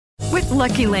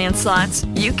Lucky Land Slots,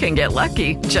 you can get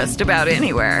lucky just about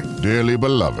anywhere. Dearly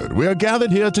beloved, we are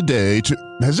gathered here today to...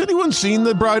 Has anyone seen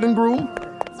the bride and groom?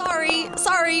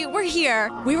 Sorry, we're here.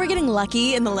 We were getting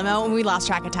lucky in the limo and we lost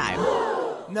track of time.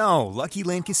 No, Lucky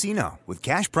Land Casino, with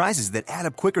cash prizes that add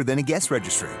up quicker than a guest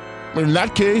registry. In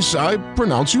that case, I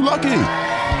pronounce you lucky.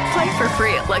 Play for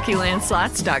free at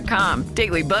LuckyLandSlots.com.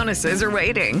 Daily bonuses are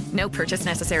waiting. No purchase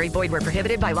necessary. Void where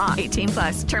prohibited by law.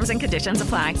 18+. Terms and conditions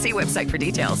apply. See website for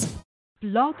details.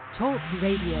 Blog Talk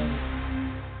Radio.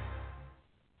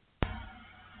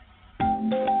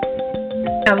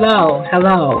 Hello,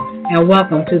 and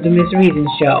welcome to the Miss Reason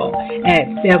Show at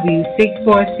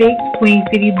W646 Queen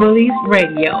City Bullies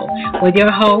Radio with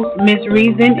your hosts, Miss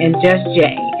Reason and Just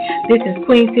Jay. This is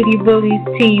Queen City Bullies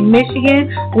Team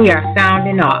Michigan. We are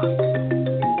sounding off.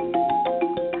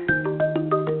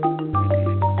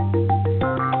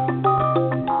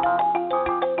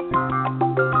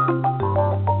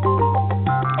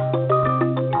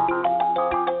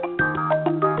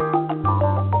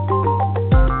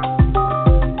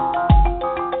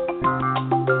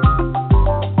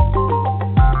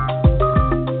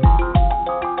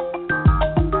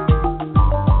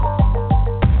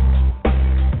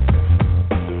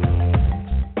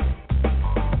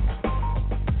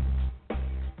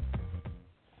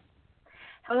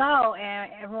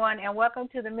 And welcome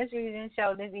to the Miss Reason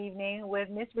Show this evening with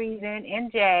Miss Reason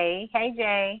and Jay. Hey,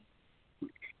 Jay.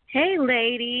 Hey,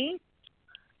 lady.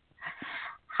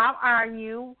 How are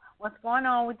you? What's going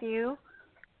on with you?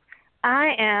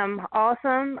 I am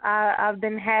awesome. I've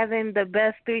been having the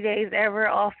best 3 days ever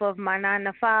off of my 9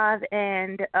 to 5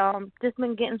 and just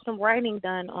been getting some writing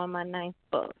done on my 9th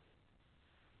book.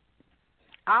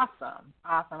 Awesome.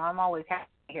 I'm always happy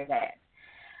to hear that.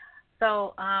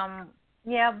 So,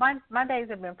 yeah, my days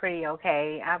have been pretty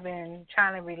okay. I've been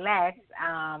trying to relax.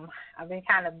 I've been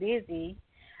kind of busy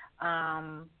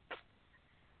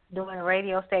doing the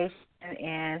radio station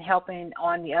and helping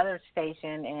on the other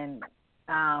station. And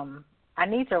I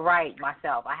need to write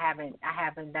myself. I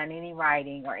haven't done any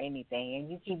writing or anything. And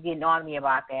you keep getting on me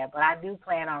about that, but I do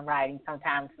plan on writing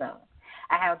sometime soon.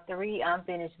 I have 3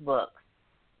 unfinished books.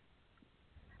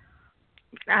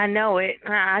 I know it.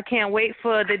 I can't wait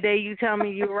for the day you tell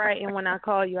me you're right, and when I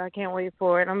call you, I can't wait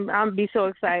for it. I'm be so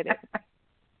excited.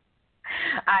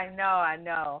 I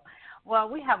know. Well,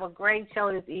 we have a great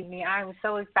show this evening. I'm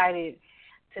so excited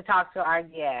to talk to our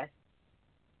guest.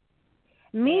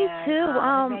 Me too.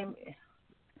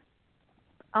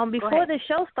 Before the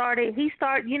show started,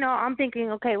 I'm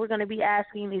thinking, okay, we're going to be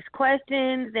asking these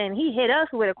questions, and he hit us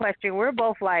with a question. We're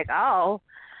both like, oh.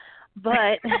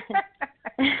 But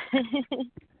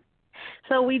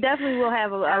so we definitely will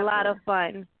have a lot of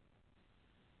fun.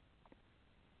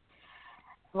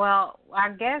 Well,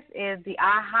 our guest is the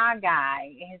AHA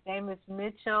guy. His name is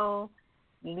Mitchell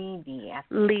Levy.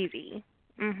 Levy.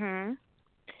 Mhm.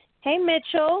 Hey,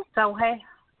 Mitchell. So hey.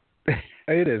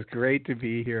 It is great to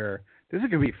be here. This is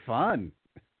gonna be fun.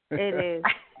 It is.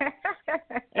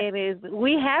 It is.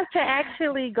 We have to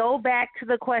actually go back to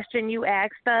the question you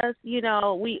asked us.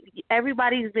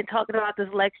 Everybody's been talking about this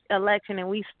election, and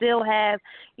we still have,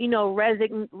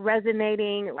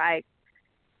 resonating like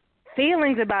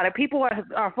feelings about it. People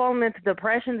are falling into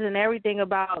depressions and everything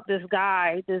about this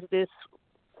guy, this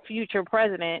future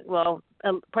president,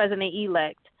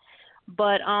 president-elect.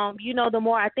 But, the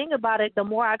more I think about it, the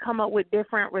more I come up with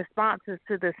different responses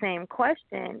to the same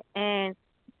question. And,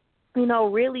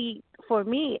 really, for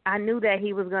me, I knew that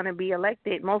he was going to be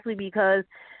elected, mostly because,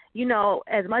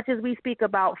 as much as we speak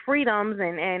about freedoms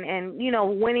and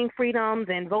winning freedoms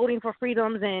and voting for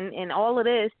freedoms and all of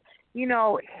this,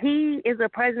 he is a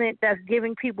president that's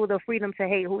giving people the freedom to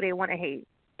hate who they want to hate.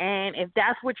 And if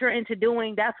that's what you're into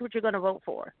doing, that's what you're going to vote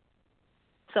for.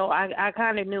 So I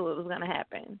kind of knew it was going to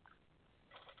happen.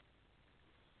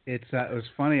 It was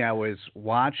funny. I was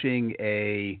watching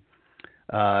a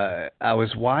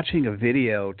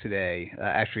video today,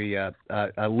 actually a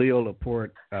Leo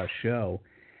Laporte show,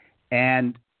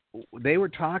 and they were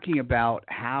talking about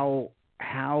how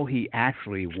he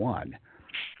actually won,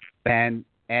 and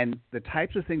the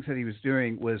types of things that he was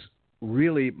doing was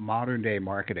really modern day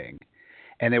marketing,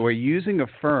 and they were using a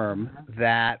firm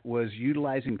that was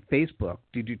utilizing Facebook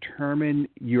to determine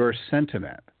your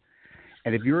sentiment.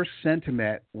 And if your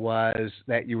sentiment was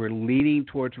that you were leaning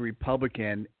towards a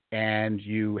Republican and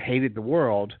you hated the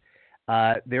world,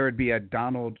 there would be a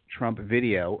Donald Trump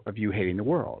video of you hating the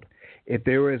world. If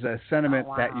there was a sentiment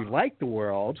that you liked the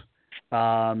world,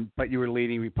 but you were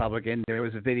leaning Republican, there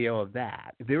was a video of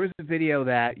that. If there was a video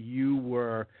that you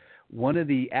were one of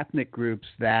the ethnic groups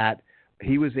that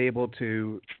he was able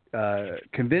to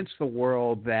convince the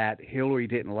world that Hillary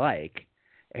didn't like,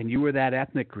 and you were that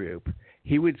ethnic group,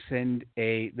 they would send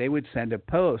a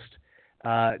post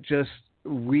just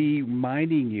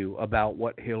reminding you about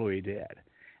what Hillary did.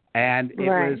 And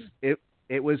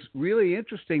it was really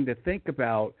interesting to think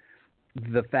about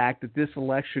the fact that this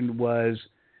election was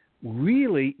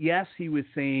really, yes, he was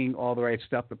saying all the right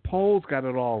stuff. The polls got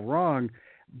it all wrong,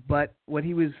 but what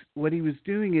he was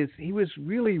doing is he was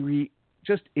really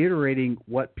just iterating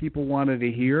what people wanted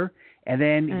to hear, and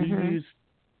then he used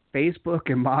Facebook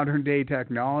and modern day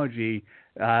technology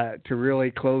to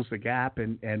really close the gap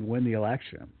and win the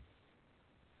election.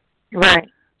 Right.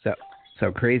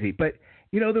 So crazy. But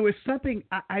there was something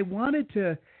I wanted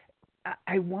to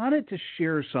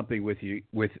share something with you,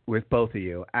 with both of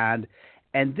you, and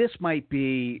this might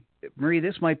be, Marie,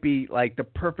 this might be like the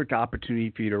perfect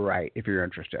opportunity for you to write if you're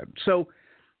interested. So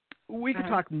we can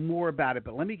talk more about it,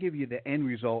 but let me give you the end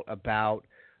result about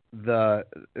the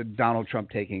Donald Trump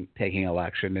taking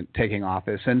election and taking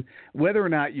office, and whether or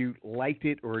not you liked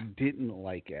it or didn't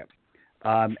like it.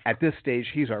 At this stage,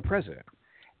 he's our president.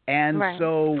 And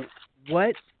so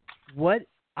what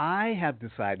I have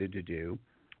decided to do,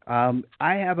 I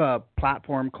have a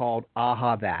platform called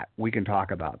Aha That. We can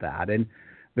talk about that. And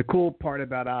the cool part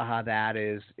about Aha That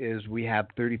is we have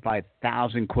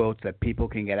 35,000 quotes that people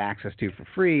can get access to for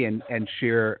free and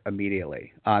share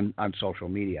immediately on social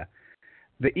media.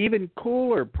 The even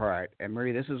cooler part, and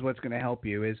Marie, this is what's going to help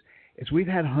you, is we've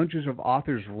had hundreds of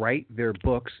authors write their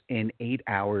books in 8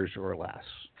 hours or less.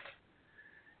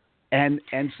 And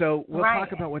so we'll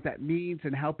talk about what that means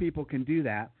and how people can do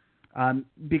that.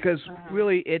 Because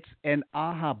really it's an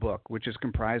Aha book, which is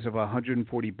comprised of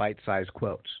 140 bite-sized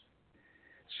quotes.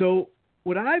 So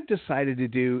what I've decided to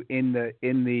do in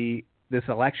this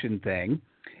election thing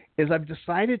is I've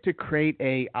decided to create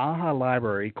a Aha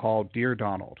library called Dear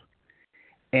Donald.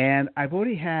 And I've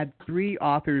already had 3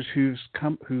 authors who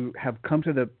have come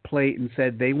to the plate and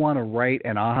said they want to write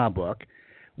an Aha book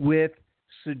with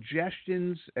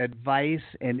suggestions, advice,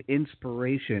 and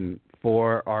inspiration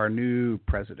for our new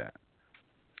president.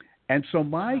 And so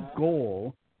my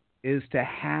goal is to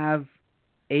have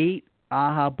 8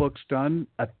 Aha books done,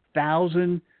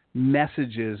 1,000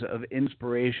 messages of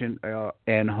inspiration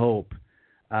and hope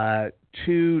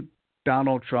to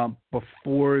Donald Trump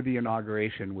before the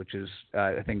inauguration, which is,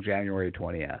 I think, January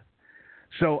 20th.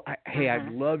 So,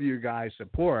 I'd love your guys'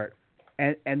 support.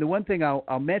 And the one thing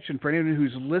I'll mention for anyone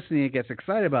who's listening and gets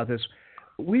excited about this,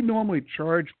 we normally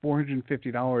charge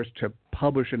 $450 to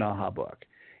publish an Aha book.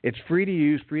 It's free to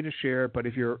use, free to share, but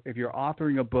if you're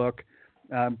authoring a book,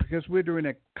 because we're doing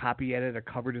a copy edit, a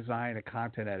cover design, a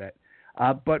content edit,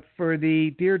 but for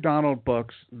the Dear Donald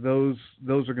books, those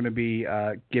are going to be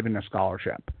given a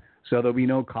scholarship. So there'll be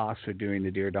no cost for doing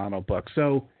the Dear Donald book.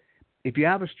 So if you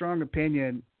have a strong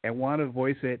opinion and want to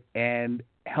voice it and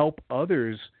help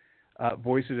others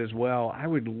voice it as well, I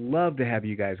would love to have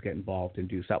you guys get involved and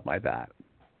do something like that.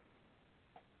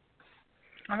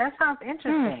 Well, that sounds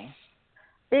interesting.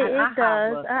 It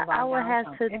does. I would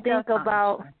have to think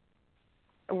about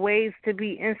ways to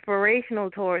be inspirational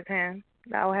towards him.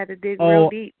 I would have to dig real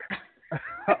deep.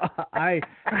 I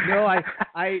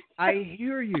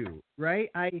hear you, right?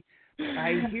 I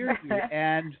hear you,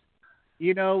 and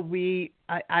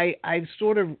I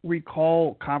sort of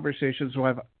recall conversations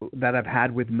that I've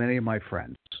had with many of my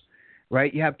friends.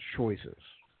 Right? You have choices,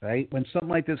 right? When something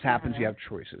like this happens, you have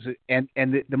choices, and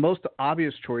the most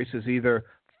obvious choice is either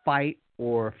fight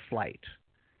or flight.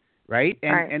 Right?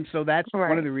 And so that's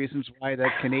one of the reasons why the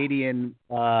Canadian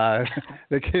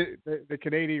the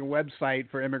Canadian website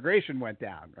for immigration went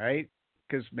down, right?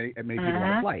 Because many people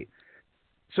want to flight.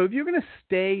 So if you're going to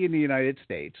stay in the United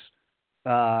States,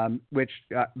 which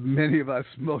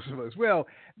most of us will,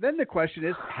 then the question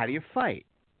is, how do you fight?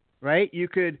 Right? You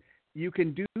can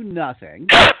do nothing,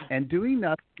 and doing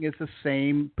nothing is the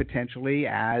same potentially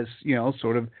as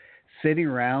sort of sitting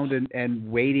around and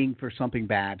waiting for something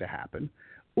bad to happen.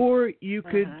 Or you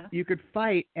could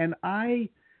fight, and I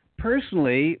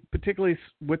personally, particularly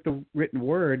with the written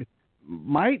word,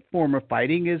 my form of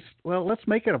fighting is, well, let's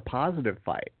make it a positive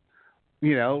fight.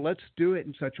 Let's do it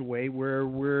in such a way where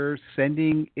we're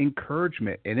sending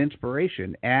encouragement and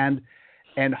inspiration and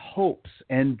hopes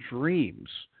and dreams,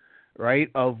 right,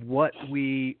 of what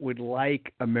we would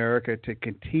like America to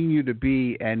continue to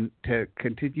be and to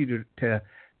continue to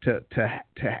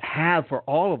have for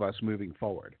all of us moving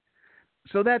forward.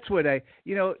 So that's what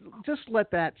just let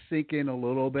that sink in a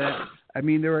little bit. I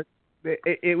mean,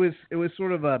 it was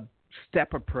sort of a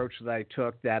step approach that I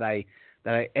took that I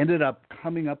ended up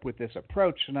coming up with this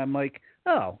approach, and I'm like,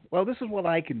 oh, well, this is what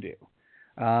I can do.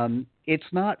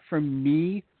 It's not for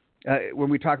me. When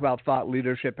we talk about thought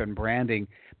leadership and branding,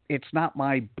 it's not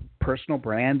my personal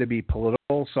brand to be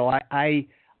political. So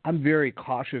I'm very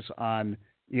cautious on,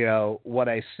 what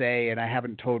I say, and I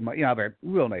haven't told I have a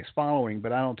real nice following,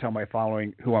 but I don't tell my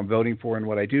following who I'm voting for and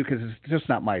what I do because it's just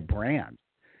not my brand.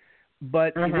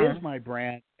 But it is my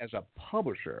brand as a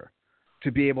publisher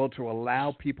to be able to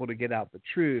allow people to get out the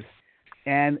truth.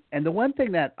 And the one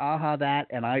thing that That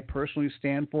and I personally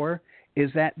stand for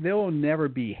is that there will never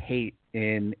be hate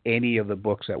in any of the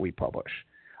books that we publish.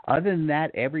 Other than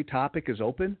that, every topic is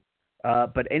open,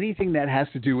 but anything that has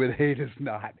to do with hate is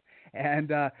not.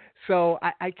 And so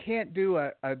I can't do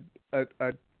a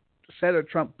set of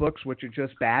Trump books which are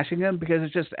just bashing him because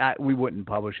it's just we wouldn't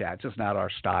publish that. It's just not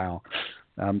our style.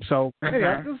 So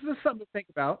anyway, this is something to think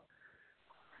about.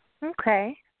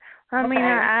 Okay.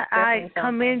 I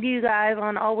commend you guys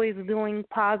on always doing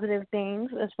positive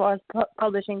things as far as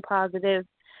publishing positive,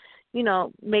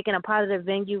 making a positive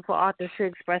venue for authors to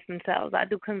express themselves. I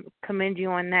do commend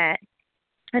you on that.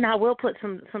 And I will put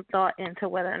some thought into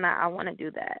whether or not I want to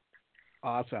do that.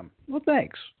 Awesome. Well,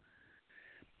 thanks.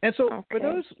 And so for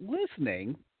those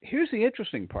listening, here's the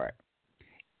interesting part.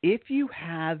 If you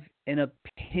have an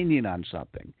opinion on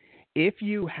something, if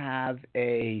you have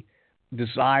a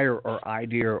desire or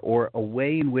idea or a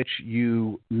way in which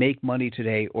you make money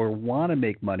today or want to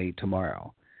make money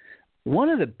tomorrow, one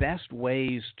of the best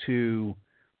ways to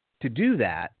do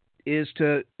that is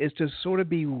to sort of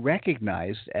be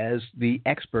recognized as the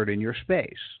expert in your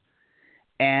space.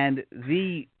 And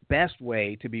the best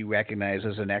way to be recognized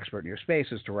as an expert in your space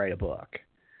is to write a book,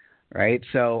 right?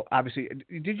 So obviously,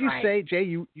 did you say,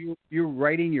 Jay, you're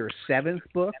writing your 7th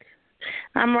book?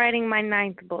 I'm writing my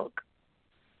 9th book.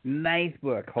 9th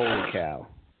book. Holy cow.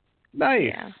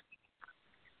 Nice.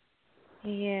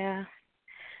 Yeah.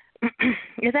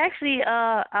 It's actually,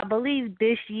 I believe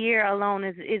this year alone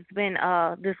it's been,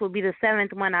 this will be the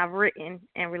 7th one I've written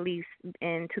and released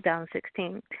in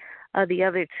 2016. The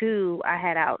other 2 I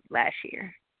had out last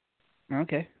year.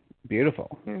 Okay.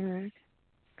 Beautiful. Mm-hmm.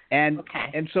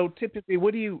 And so typically,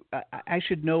 what do you? I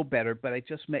should know better, but I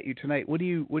just met you tonight. What do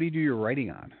you do your writing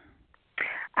on?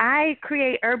 I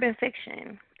create urban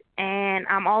fiction, and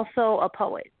I'm also a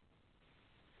poet.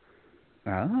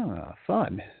 Ah,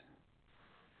 fun.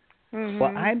 Mm-hmm.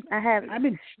 Well, I'm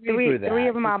intrigued with that. 3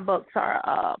 of my books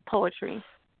are poetry.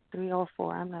 3 or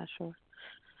 4, I'm not sure.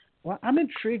 Well, I'm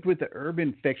intrigued with the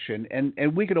urban fiction, and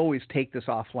we could always take this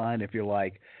offline if you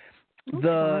like.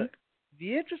 Okay.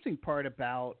 The interesting part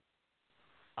about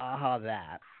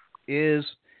That is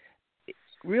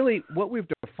really what we've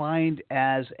defined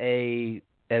as an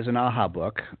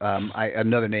book.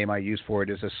 Another name I use for it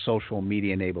is a social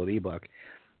media enabled ebook.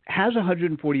 Has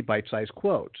 140 bite-sized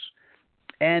quotes,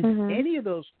 and any of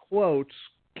those quotes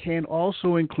can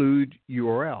also include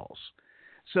URLs.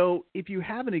 So if you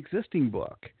have an existing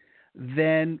book,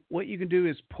 then what you can do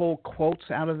is pull quotes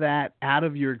out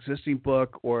of your existing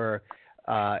book, or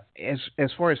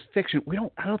as far as fiction,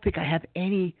 I don't think I have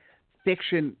any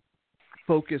fiction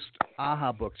focused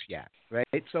books yet,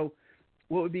 right? So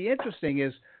what would be interesting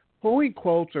is pulling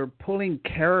quotes or pulling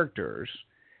characters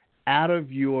out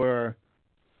of your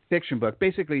fiction book,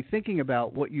 basically thinking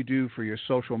about what you do for your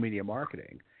social media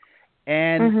marketing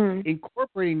and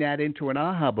incorporating that into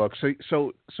an book.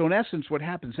 So in essence, what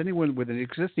happens, anyone with an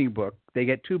existing book, they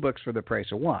get 2 books for the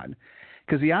price of 1.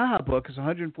 Because the book is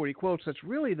 140 quotes. That's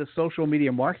really the social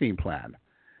media marketing plan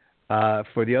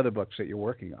for the other books that you're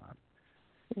working on.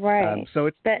 Right. So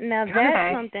it's that's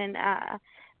something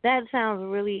that sounds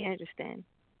really interesting.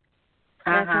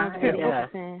 That sounds really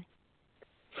interesting.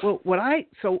 Well,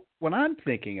 what I'm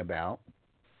thinking about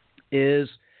is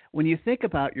when you think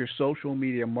about your social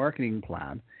media marketing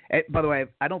plan. And by the way,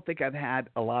 I don't think I've had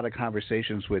a lot of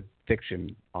conversations with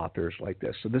fiction authors like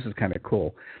this, so this is kind of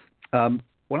cool.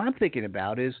 What I'm thinking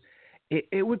about is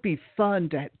it would be fun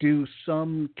to do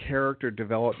some character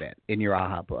development in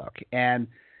your book and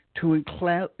to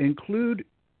include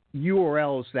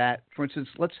URLs that, for instance,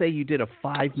 let's say you did a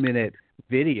 5-minute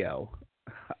video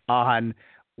on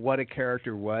what a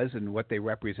character was and what they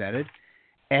represented,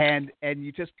 and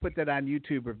you just put that on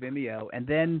YouTube or Vimeo, and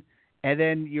then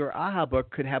your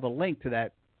book could have a link to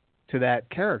that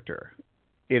character.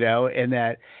 And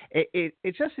that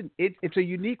it's a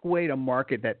unique way to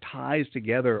market that ties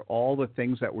together all the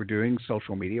things that we're doing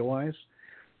social media wise,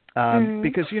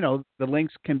 because the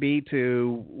links can be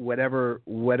to whatever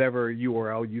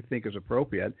URL you think is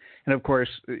appropriate, and of course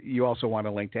you also want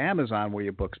to link to Amazon where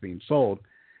your book's being sold.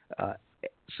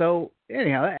 So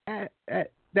anyhow,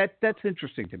 that's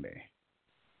interesting to me.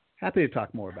 Happy to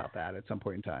talk more about that at some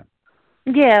point in time.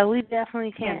 Yeah, we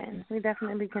definitely Yeah. can. We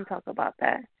definitely can talk about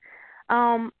that.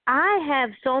 I have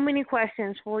so many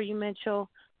questions for you, Mitchell.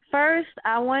 First,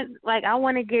 I want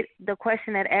to get the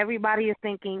question that everybody is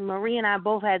thinking. Marie and I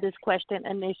both had this question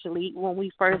initially when we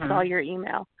first saw your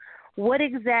email. What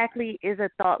exactly is a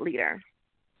thought leader?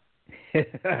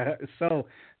 So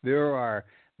there are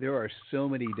so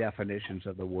many definitions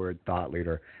of the word thought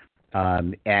leader,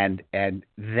 and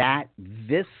that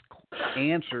this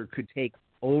answer could take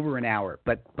over an hour,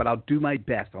 but I'll do my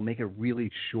best. I'll make it really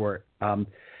short.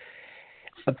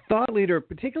 A thought leader,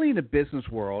 particularly in the business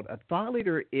world, a thought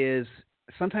leader is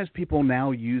sometimes people now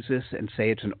use this and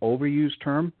say it's an overused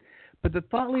term, but the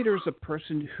thought leader is a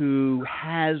person who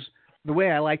has, the way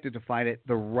I like to define it,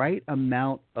 the right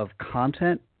amount of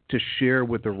content to share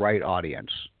with the right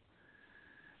audience.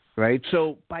 Right?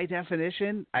 So by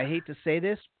definition, I hate to say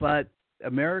this, but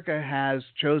America has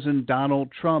chosen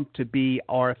Donald Trump to be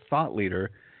our thought leader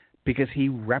because he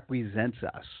represents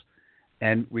us.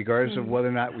 And regardless of whether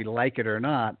or not we like it or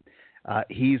not,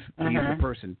 he's the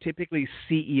person. Typically,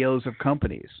 CEOs of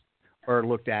companies are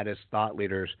looked at as thought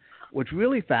leaders. What's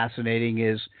really fascinating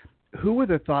is who are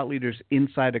the thought leaders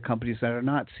inside the companies that are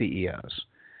not CEOs,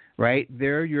 right?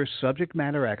 They're your subject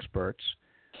matter experts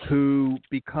who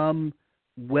become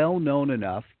well known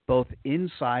enough both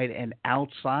inside and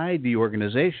outside the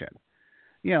organization.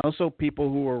 So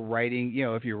people who are writing,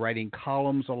 if you're writing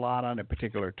columns a lot on a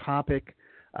particular topic,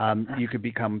 you could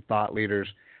become thought leaders.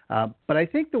 But I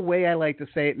think the way I like to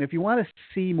say it, and if you want to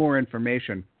see more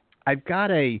information, I've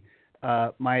got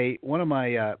my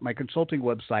consulting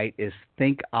website is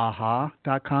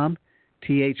thinkaha.com,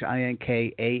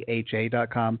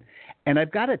 THINKAHA.com, and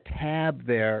I've got a tab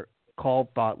there called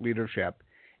Thought Leadership,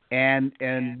 and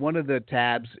one of the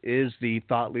tabs is the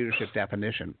thought leadership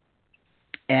definition.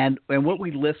 And what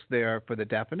we list there for the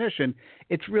definition,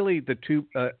 it's really the two,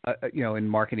 in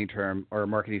marketing term or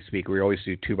marketing speak, we always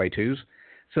do 2x2s.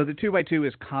 So the 2x2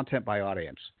 is content by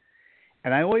audience.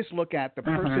 And I always look at the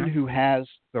person who has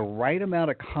the right amount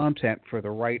of content for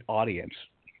the right audience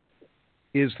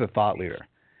is the thought leader.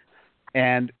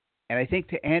 And I think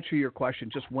to answer your question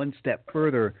just one step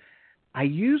further, I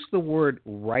use the word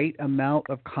right amount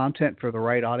of content for the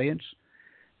right audience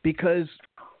because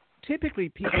typically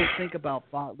people think about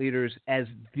thought leaders as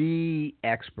the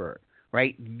expert,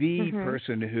 right? The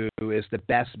person who is the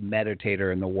best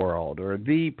meditator in the world, or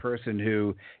the person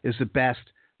who is the best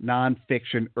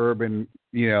nonfiction urban,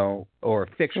 or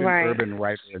fiction urban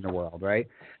writer in the world, right?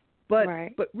 But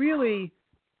really,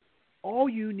 all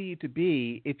you need to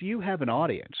be, if you have an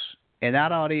audience, and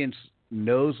that audience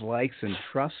knows, likes, and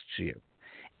trusts you,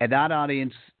 and that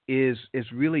audience is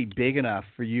really big enough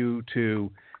for you to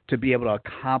be able to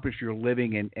accomplish your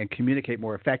living and communicate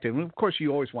more effectively. And of course,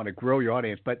 you always want to grow your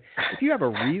audience, but if you have a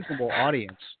reasonable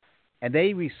audience and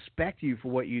they respect you for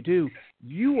what you do,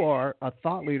 you are a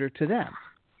thought leader to them,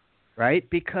 right?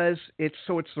 Because it's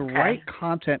the right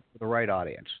content for the right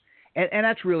audience. And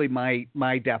that's really my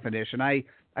definition. I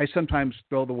sometimes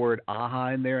throw the word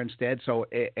aha in there instead, so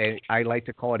I like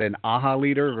to call it an aha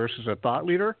leader versus a thought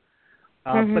leader.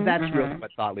 But that's really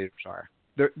what thought leaders are.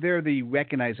 They're the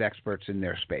recognized experts in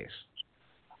their space.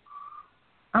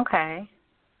 Okay.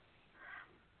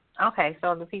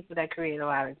 So the people that create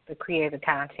the creative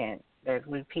content that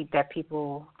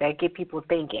get people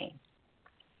thinking.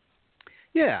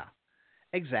 Yeah,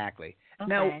 exactly. Okay.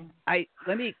 Now,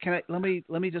 let me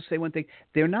just say one thing.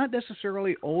 They're not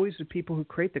necessarily always the people who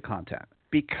create the content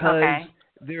because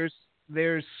there's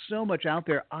so much out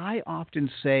there. I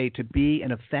often say to be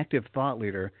an effective thought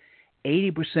leader,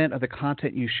 80% of the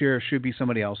content you share should be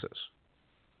somebody else's.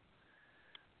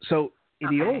 So in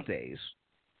the old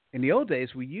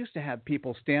days, we used to have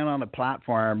people stand on a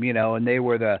platform, and they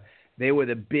were the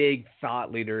big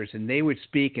thought leaders, and they would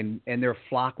speak, and their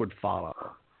flock would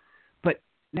follow. But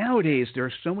nowadays, there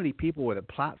are so many people with a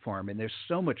platform, and there's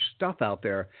so much stuff out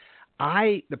there.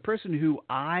 The person who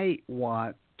I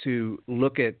want to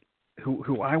look at,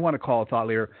 who I want to call a thought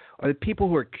leader, are the people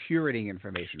who are curating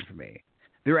information for me.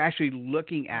 They're actually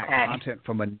looking at content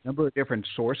from a number of different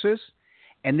sources,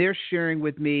 and they're sharing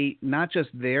with me not just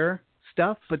their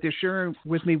stuff, but they're sharing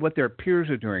with me what their peers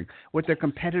are doing, what their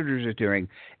competitors are doing.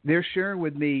 They're sharing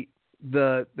with me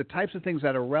the types of things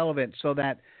that are relevant so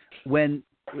that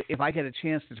if I get a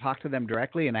chance to talk to them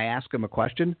directly and I ask them a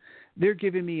question, they're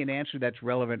giving me an answer that's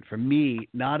relevant for me,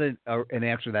 not an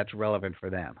answer that's relevant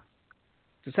for them.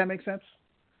 Does that make sense?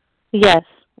 Yes.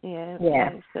 Yeah.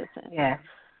 That makes good sense. Yeah.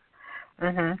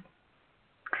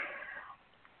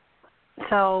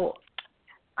 So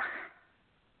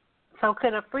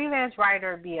could a freelance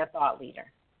writer be a thought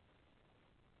leader?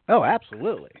 Oh,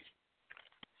 absolutely.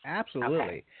 Absolutely.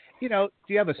 Okay. You know,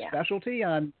 do you have a Yeah. specialty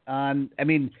on? I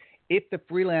mean, if the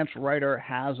freelance writer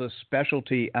has a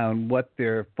specialty on what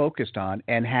they're focused on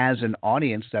and has an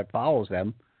audience that follows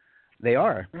them, they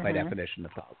are by definition a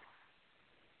thought.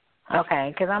 Okay,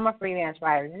 because I'm a freelance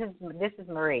writer. This is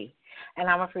Marie, and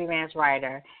I'm a freelance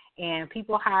writer. And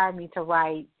people hire me to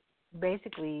write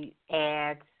basically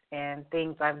ads and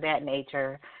things of that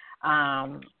nature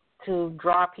to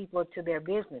draw people to their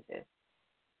businesses.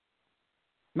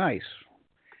 Nice.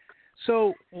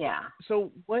 So Yeah.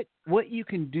 So what you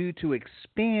can do to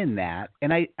expand that,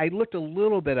 and I looked a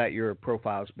little bit at your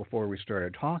profiles before we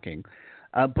started talking,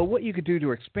 but what you could do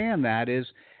to expand that is,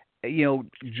 you know,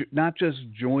 not just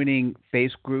joining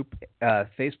Facebook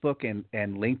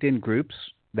and LinkedIn groups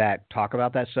that talk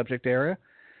about that subject area,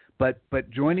 but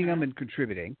joining them and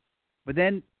contributing, but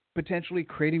then potentially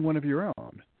creating one of your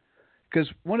own. Because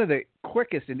one of the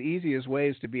quickest and easiest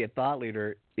ways to be a thought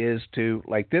leader is to,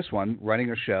 like this one,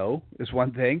 running a show is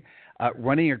one thing,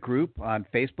 running a group on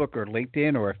Facebook or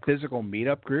LinkedIn or a physical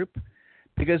meetup group.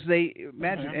 Because they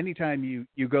imagine anytime you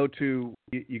go to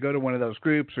one of those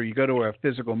groups or you go to a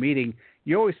physical meeting,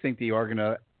 you always think the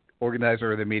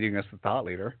organizer of the meeting is the thought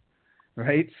leader,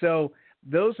 right? So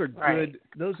those are good.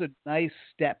 Those are nice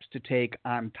steps to take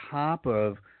on top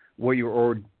of what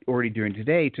you're already doing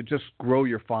today to just grow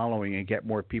your following and get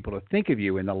more people to think of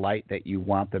you in the light that you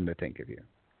want them to think of you.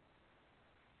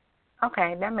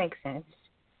 Okay, that makes sense.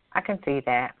 I can see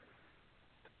that.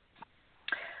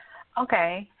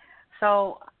 Okay,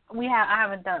 so we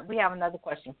have another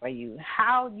question for you.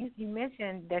 How you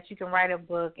mentioned that you can write a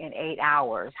book in 8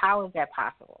 hours. How is that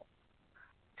possible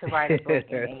to write a book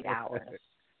in 8 hours?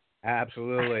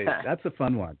 Absolutely, that's a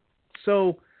fun one.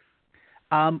 So.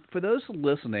 For those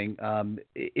listening,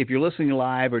 if you're listening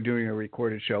live or doing a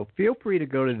recorded show, feel free to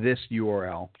go to this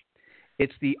URL.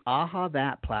 It's the AHA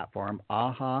That platform,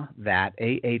 AHAThat,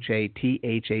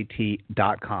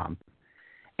 AHATHAT.com.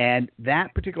 And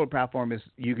that particular platform is,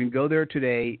 you can go there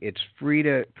today. It's free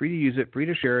to use it, free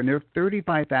to share, and there are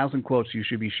 35,000 quotes you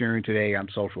should be sharing today on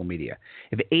social media.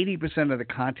 If 80% of the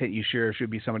content you share should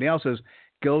be somebody else's,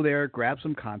 go there, grab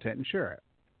some content, and share it.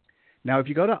 Now, if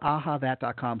you go to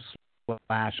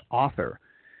ahathat.com/author,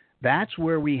 that's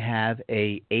where we have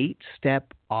a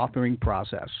 8-step authoring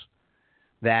process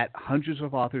that hundreds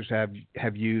of authors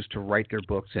have used to write their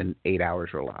books in 8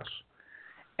 hours or less.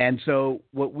 And so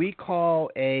what we call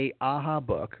a AHA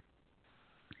book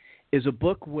is a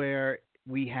book where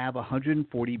we have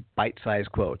 140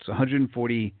 bite-sized quotes,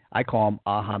 140, I call them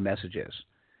AHA messages.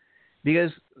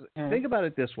 Because think about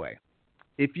it this way.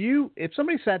 If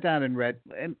somebody sat down and read,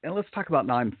 and let's talk about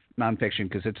nonfiction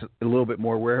because it's a little bit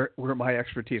more where my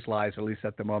expertise lies, at least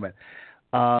at the moment.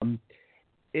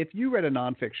 If you read a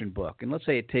nonfiction book, and let's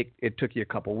say it took you a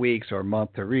couple weeks or a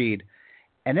month to read,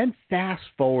 and then fast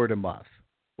forward a month,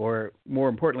 or more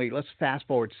importantly, let's fast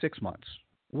forward 6 months.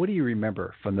 What do you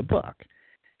remember from the book?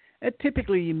 And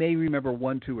typically, you may remember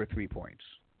 1, 2, or 3 points.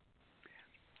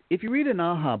 If you read an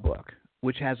AHA book,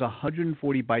 which has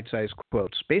 140 bite-sized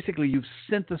quotes, basically you've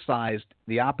synthesized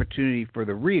the opportunity for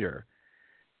the reader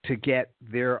to get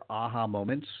their aha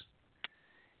moments.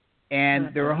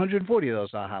 And there are 140 of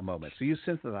those aha moments, so you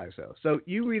synthesize those. So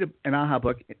you read an aha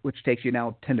book, which takes you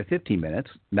now 10 to 15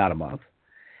 minutes, not a month.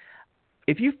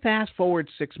 If you fast forward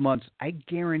 6 months, I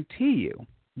guarantee you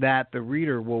that the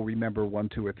reader will remember 1,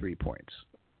 2, or 3 points.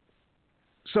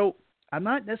 So I'm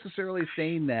not necessarily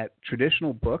saying that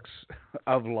traditional books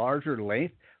of larger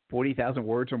length, 40,000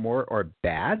 words or more, are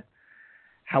bad.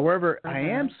 However, I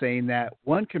am saying that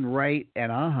one can write an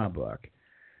AHA book,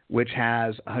 which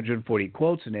has 140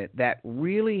 quotes in it, that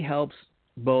really helps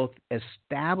both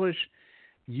establish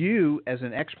you as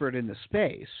an expert in the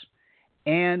space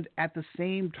and at the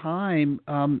same time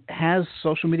has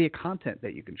social media content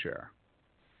that you can share.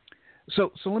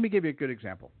 So let me give you a good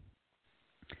example.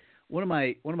 One of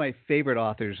my favorite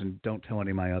authors, and don't tell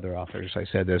any of my other authors I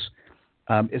said this,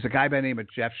 is a guy by the name of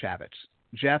Jeff Shavitz.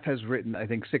 Jeff has written, I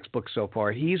think, 6 books so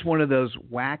far. He's one of those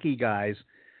wacky guys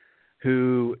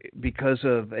who, because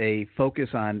of a focus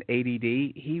on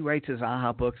ADD, he writes his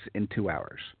AHA books in 2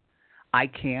 hours. I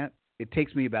can't. It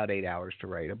takes me about 8 hours to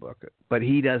write a book, but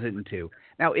he does it in 2.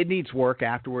 Now, it needs work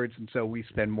afterwards, and so we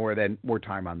spend more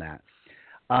time on that.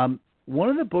 One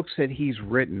of the books that he's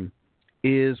written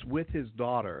is with his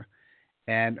daughter,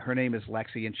 and her name is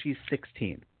Lexi, and she's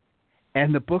 16.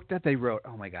 And the book that they wrote,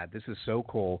 oh my God, this is so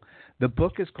cool. The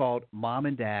book is called Mom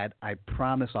and Dad, I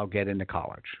Promise I'll Get Into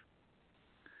College.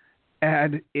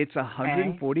 And it's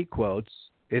 140 quotes.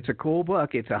 It's a cool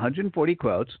book. It's 140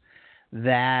 quotes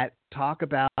that talk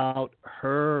about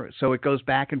her. So it goes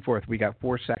back and forth. We got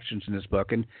 4 sections in this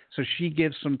book, and so she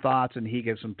gives some thoughts, and he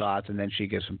gives some thoughts, and then she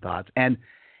gives some thoughts. And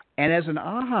as an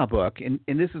AHA book, and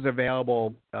this is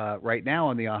available right now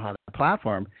on the AHA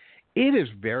platform, it is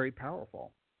very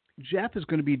powerful. Jeff is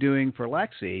going to be doing for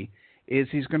Lexi is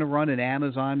he's going to run an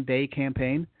Amazon Day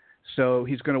campaign. So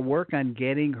he's going to work on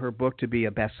getting her book to be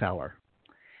a bestseller.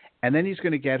 And then he's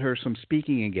going to get her some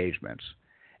speaking engagements.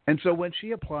 And so when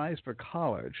she applies for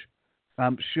college,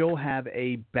 she'll have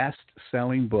a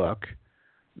best-selling book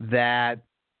that,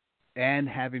 and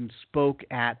having spoke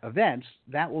at events,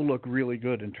 that will look really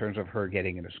good in terms of her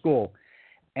getting into school.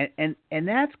 And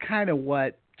that's kind of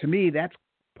what, to me, that's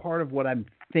part of what I'm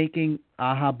thinking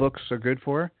AHA books are good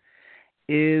for,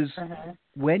 is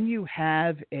when you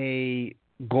have a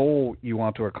goal you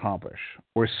want to accomplish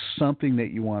or something that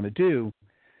you want to do,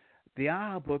 the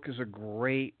AHA book is a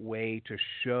great way to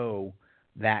show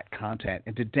that content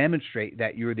and to demonstrate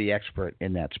that you're the expert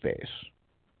in that space.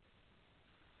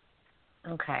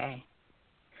 Okay.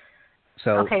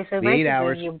 So basically 8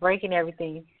 hours. You're breaking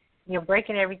everything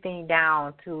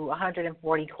down to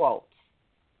 140 quotes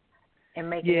and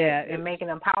making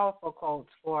them powerful quotes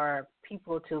for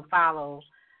people to follow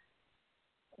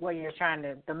what you're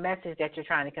the message that you're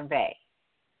trying to convey.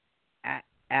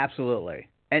 Absolutely.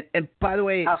 And by the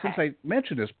way, since I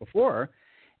mentioned this before,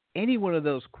 any one of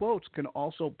those quotes can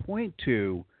also point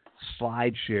to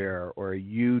SlideShare or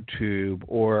YouTube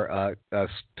or a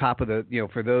top of the,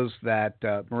 for those that,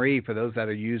 Marie, for those that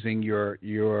are using your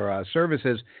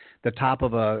services, the top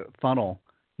of a funnel,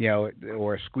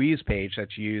 or a squeeze page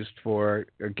that's used for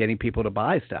getting people to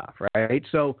buy stuff, right?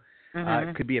 So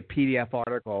it could be a PDF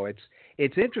article.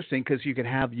 It's interesting because you can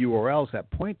have URLs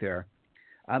that point there.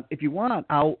 If you want,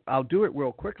 I'll do it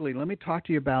real quickly. Let me talk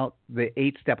to you about the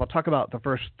 8-step. I'll talk about the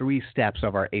first 3 steps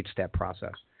of our 8-step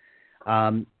process.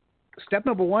 Step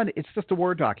number 1, it's just a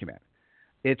Word document.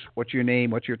 It's what's your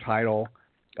name, what's your title,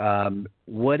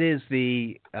 what is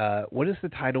the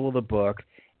title of the book,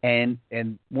 and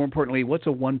more importantly, what's a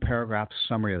 1-paragraph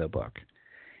summary of the book.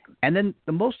 And then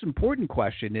the most important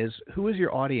question is, who is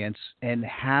your audience and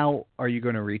how are you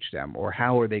going to reach them, or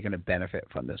how are they going to benefit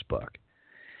from this book?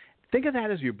 Think of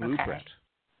that as your blueprint. Okay.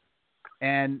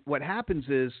 And what happens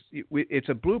is it's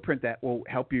a blueprint that will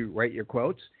help you write your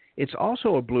quotes. It's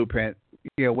also a blueprint,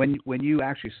 when you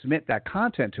actually submit that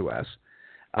content to us,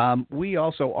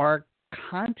 our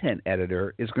content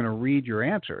editor is going to read your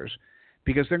answers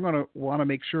because they're going to want to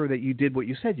make sure that you did what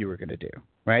you said you were going to do,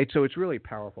 right? So it's really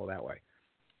powerful that way.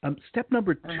 Step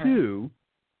number 2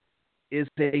 is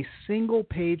a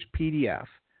single-page PDF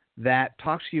that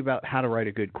talks to you about how to write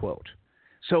a good quote.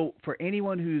 So for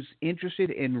anyone who's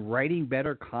interested in writing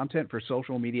better content for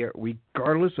social media,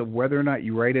 regardless of whether or not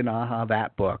you write an AHA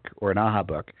That book or an AHA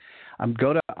book,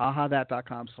 go to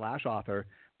ahathat.com/author,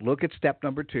 look at step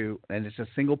number 2, and it's a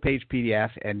single-page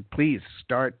PDF, and please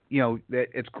start,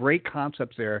 it's great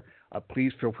concepts there.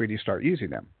 Please feel free to start using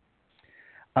them.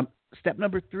 Step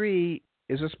number 3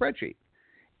 is a spreadsheet.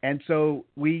 And so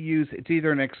it's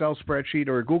either an Excel spreadsheet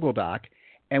or a Google Doc.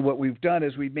 And what we've done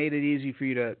is we've made it easy for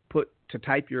you to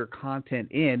type your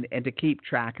content in and to keep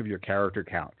track of your character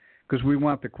count, because we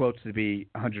want the quotes to be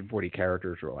 140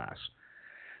 characters or less.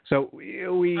 So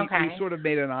we sort of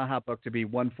made an AHA book to be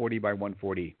 140 by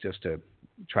 140 just to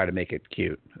try to make it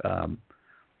cute. But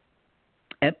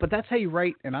that's how you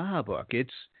write an AHA book.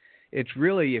 It's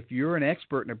really, if you're an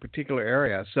expert in a particular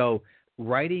area, so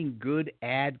writing good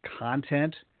ad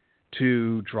content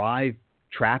to drive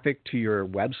traffic to your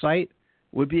website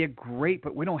would be a great,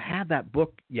 but we don't have that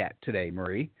book yet today,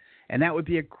 Marie. And that would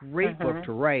be a great book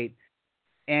to write.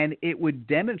 And it would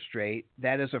demonstrate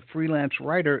that as a freelance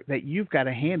writer that you've got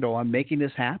a handle on making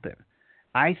this happen.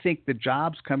 I think the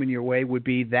jobs coming your way would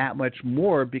be that much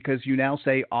more because you now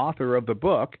say author of the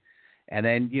book, and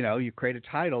then, you create a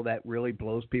title that really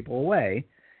blows people away.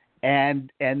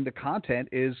 And the content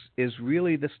is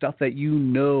really the stuff that you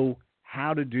know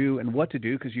how to do and what to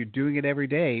do because you're doing it every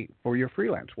day for your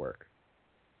freelance work.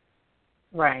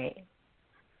 Right.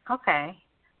 Okay.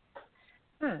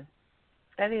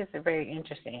 That is very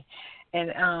interesting. And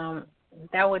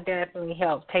that would definitely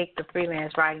help take the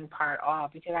freelance writing part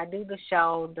off, because I do the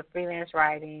show, the freelance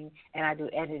writing, and I do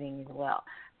editing as well.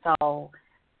 So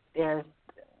there's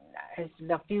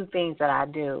a few things that I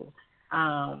do.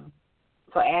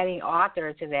 So adding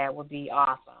author to that would be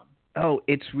awesome. Oh,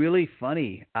 it's really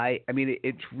funny.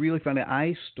 It's really funny.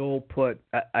 I still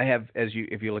I have,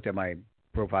 if you looked at my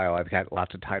profile, I've got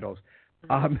lots of titles.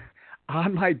 On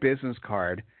my business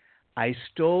card, I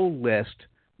still list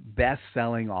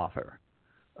best-selling author.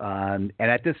 And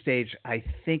at this stage, I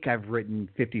think I've written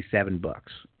 57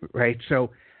 books, right?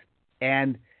 So,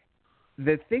 and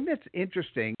the thing that's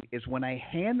interesting is when I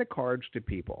hand the cards to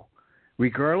people,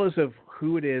 regardless of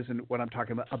who it is and what I'm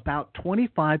talking about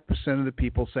 25% of the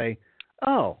people say,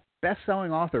 oh,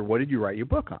 best-selling author, what did you write your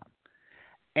book on?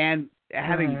 And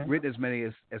having written as many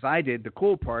as I did, the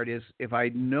cool part is if I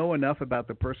know enough about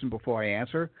the person before I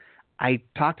answer, I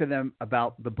talk to them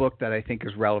about the book that I think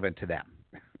is relevant to them,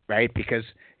 right? Because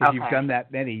if you've done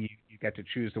that many, you get to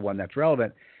choose the one that's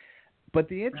relevant. But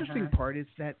the interesting part is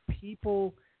that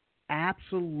people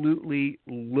absolutely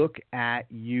look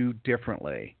at you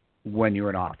differently when you're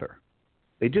an author.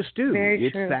 They just do.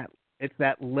 It's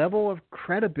that level of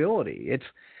credibility.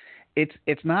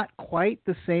 It's not quite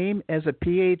the same as a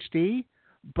PhD,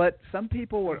 but some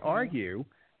people would argue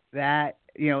that,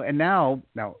 and now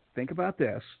think about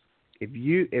this. If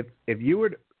you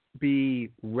would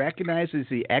be recognized as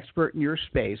the expert in your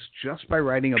space just by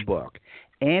writing a book,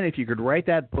 and if you could write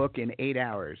that book in 8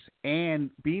 hours, and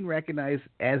being recognized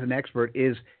as an expert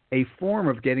is a form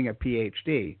of getting a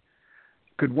PhD,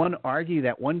 could one argue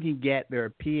that one can get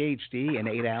their PhD in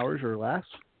 8 hours or less?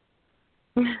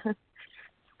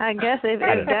 I guess if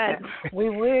that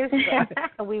we wish.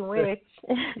 We wish.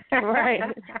 Right.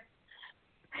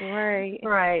 Absolutely.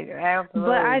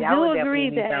 But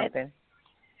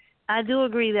I do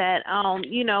agree that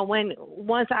when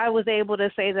once I was able to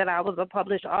say that I was a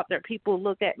published author, people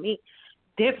looked at me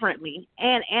differently,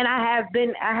 and I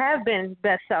have been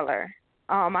bestseller.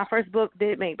 My first book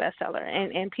did make bestseller,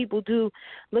 and people do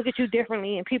look at you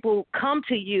differently, and people come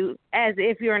to you as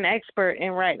if you're an expert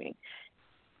in writing.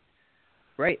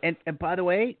 Right, and by the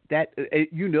way, that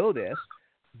you know this,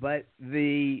 but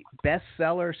the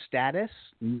bestseller status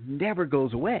never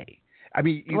goes away. I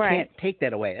mean, you can't take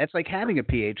that away. That's like having a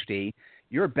PhD.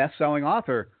 You're a best-selling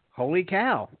author. Holy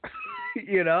cow,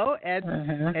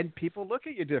 and people look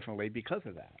at you differently because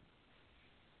of that.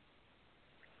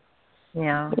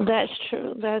 Yeah, that's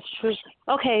true.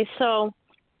 Okay, so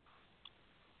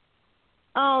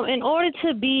in order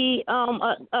to be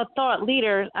a thought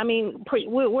leader, I mean,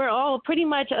 we're all pretty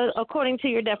much, according to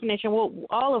your definition,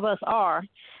 all of us are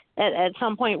at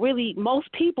some point. Really,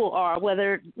 most people are,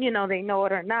 whether they know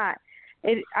it or not.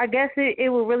 I guess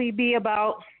it will really be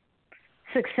about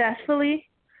successfully,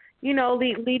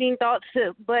 leading thoughts.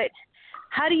 But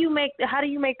how do you make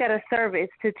that a service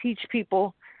to teach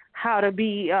people how to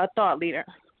be a thought leader?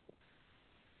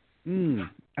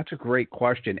 That's a great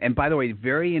question. And by the way,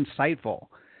 very insightful,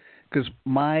 because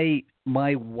my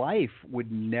wife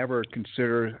would never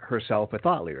consider herself a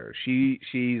thought leader.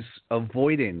 She's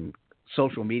avoiding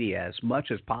social media as much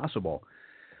as possible.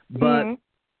 But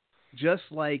just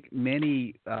like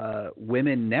many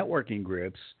women networking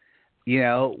groups,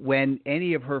 when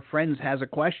any of her friends has a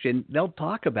question, they'll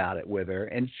talk about it with her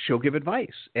and she'll give advice.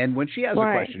 And when she has a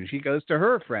question, she goes to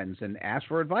her friends and asks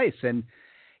for advice. And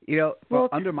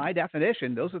under my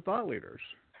definition, those are thought leaders.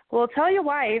 Well, tell your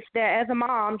wife that as a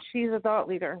mom, she's a thought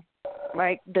leader.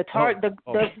 Like the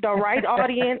right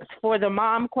audience for the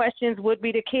mom questions would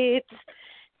be the kids.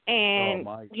 And,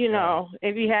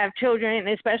 if you have children,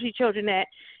 especially children that,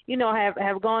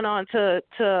 have gone on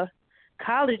to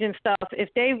college and stuff, if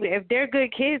they're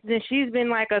good kids, then she's been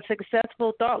like a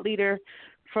successful thought leader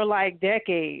for like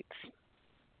decades.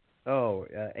 Oh,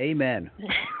 amen.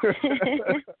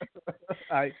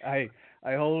 I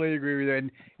wholly agree with you.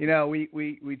 And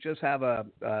we just have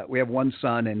we have one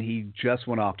son, and he just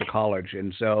went off to college,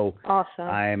 and so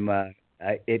awesome.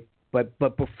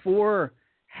 But before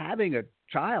having a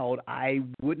child, I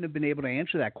wouldn't have been able to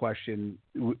answer that question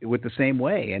with the same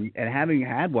way. And having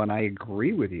had one, I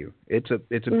agree with you. It's a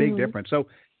big difference. So.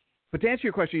 But to answer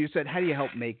your question, you said, how do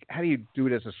you do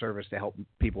it as a service to help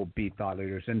people be thought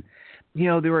leaders? And,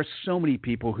 there are so many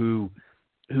people who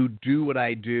do what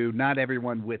I do, not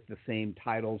everyone with the same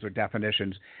titles or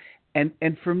definitions. And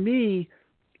for me,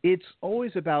 it's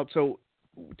always about, so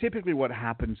typically what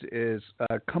happens is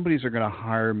companies are going to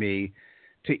hire me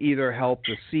to either help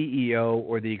the CEO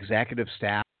or the executive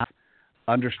staff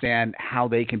understand how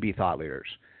they can be thought leaders.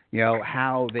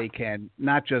 How they can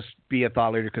not just be a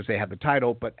thought leader because they have the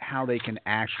title, but how they can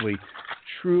actually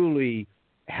truly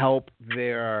help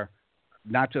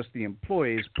not just the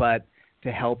employees, but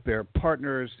to help their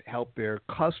partners, help their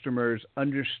customers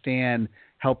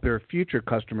help their future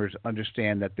customers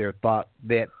understand that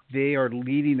that they are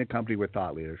leading the company with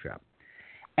thought leadership.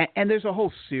 And there's a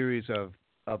whole series of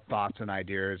thoughts and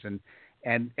ideas, and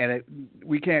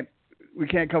we can't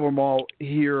cover them all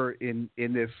here in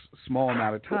this small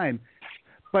amount of time,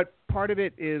 but part of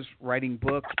it is writing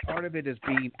books. Part of it is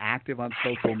being active on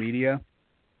social media.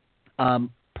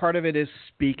 part of it is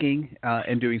speaking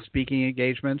and doing speaking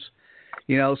engagements.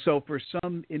 So for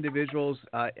some individuals,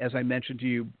 as I mentioned to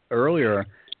you earlier,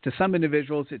 to some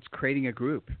individuals, it's creating a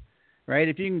group, right?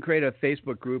 If you can create a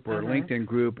Facebook group or a LinkedIn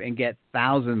group and get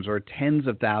thousands or tens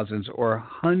of thousands or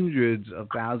hundreds of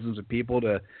thousands of people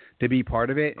to be part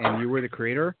of it, and you were the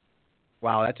creator,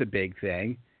 wow, that's a big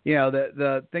thing.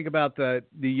 Think about the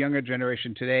younger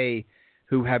generation today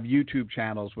who have YouTube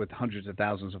channels with hundreds of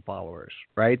thousands of followers,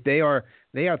 right? They are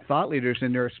thought leaders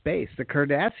in their space. The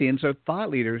Kardashians are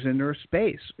thought leaders in their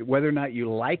space, whether or not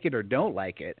you like it or don't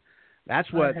like it.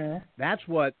 That's what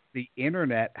the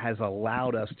internet has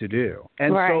allowed us to do.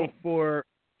 And so for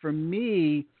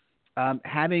me,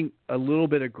 having a little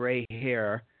bit of gray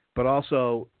hair, but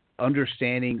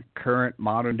understanding current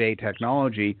modern day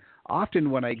technology, often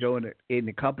when I go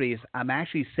into companies, I'm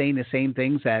actually saying the same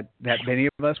things that many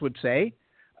of us would say,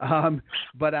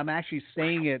 but I'm actually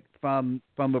saying it from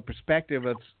a perspective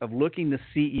of looking the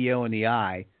CEO in the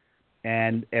eye.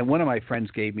 And one of my friends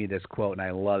gave me this quote, and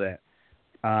I love it.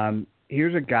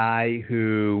 Here's a guy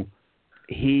who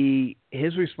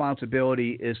his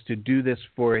responsibility is to do this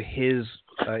for his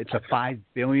it's a $5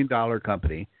 billion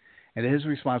company, and his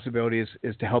responsibility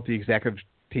is to help the executive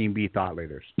team be thought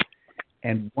leaders.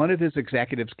 And one of his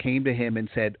executives came to him and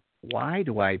said, why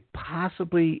do I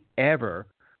possibly ever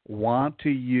want to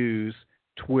use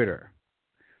Twitter?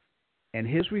 And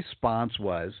his response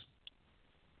was,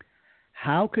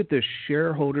 how could the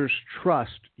shareholders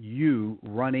trust you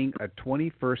running a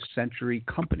 21st century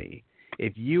company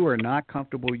if you are not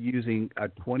comfortable using a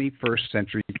 21st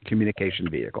century communication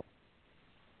vehicle?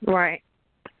 Right.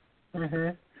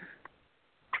 Mhm.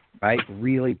 Right?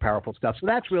 Really powerful stuff. So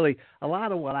that's really a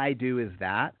lot of what I do is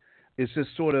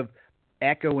just sort of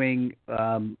echoing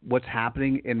what's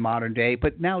happening in modern day,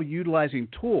 but now utilizing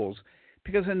tools,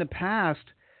 because in the past,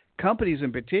 companies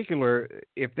in particular,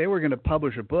 if they were going to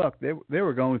publish a book, they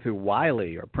were going through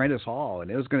Wiley or Prentice Hall,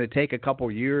 and it was going to take a couple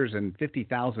years and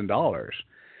 $50,000,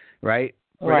 right?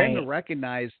 For them to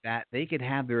recognize that they could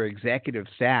have their executive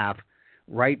staff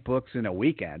write books in a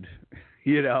weekend,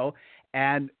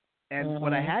 and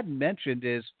what I hadn't mentioned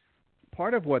is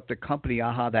part of what the company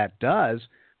Aha That does,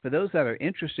 for those that are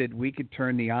interested, we could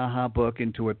turn the Aha book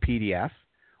into a PDF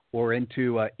or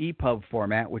into a EPUB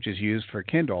format, which is used for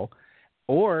Kindle,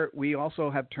 or we also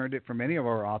have turned it for many of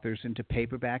our authors into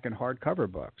paperback and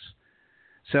hardcover books.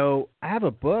 So I have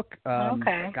a book, a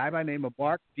guy by the name of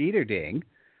Mark Dieterding.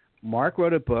 Mark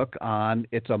wrote a book on,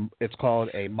 it's called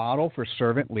A Model for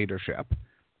Servant Leadership.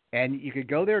 And you could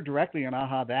go there directly on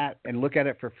Aha That and look at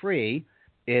it for free.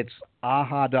 It's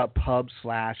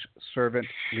aha.pub/servant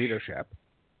leadership.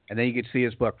 And then you could see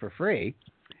his book for free.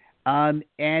 And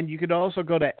you could also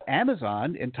go to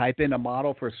Amazon and type in A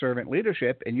Model for Servant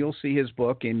Leadership, and you'll see his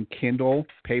book in Kindle,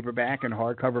 paperback, and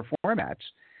hardcover formats.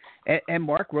 And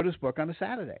Mark wrote his book on a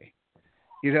Saturday.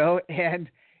 He's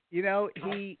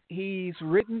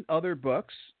written other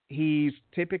books. He's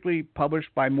typically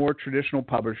published by more traditional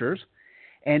publishers.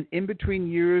 And in between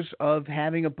years of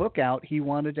having a book out, he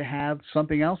wanted to have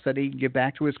something else that he can give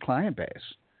back to his client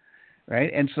base,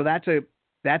 right? And so that's a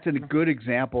good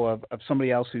example of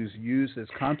somebody else who's used this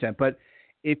content. But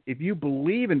if you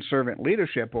believe in servant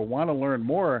leadership or want to learn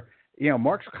more,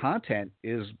 Mark's content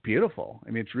is beautiful.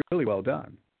 I mean, it's really well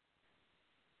done.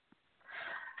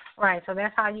 Right. So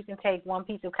that's how you can take one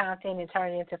piece of content and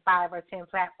turn it into 5 or 10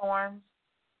 platforms.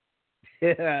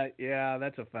 Yeah,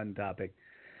 that's a fun topic.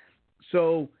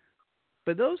 So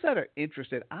for those that are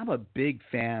interested, I'm a big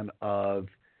fan of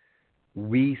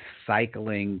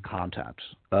recycling content,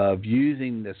 of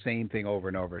using the same thing over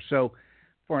and over. So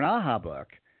for an Aha book,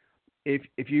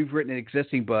 if you've written an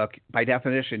existing book, by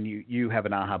definition, you have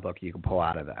an Aha book you can pull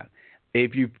out of that.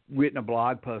 If you've written a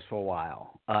blog post for a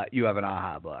while, you have an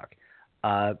Aha book.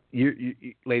 You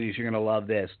ladies, you're going to love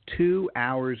this. 2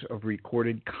 hours of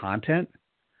recorded content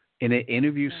in an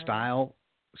interview style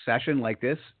session like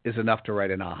this is enough to write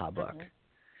an Aha book.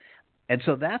 And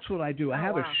so that's what I do. I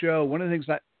have a show. One of the things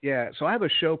so I have a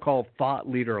show called Thought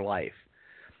Leader Life.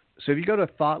 So if you go to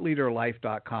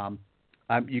thoughtleaderlife.com,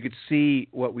 you could see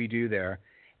what we do there.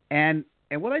 And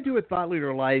what I do with Thought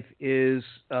Leader Life is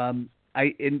I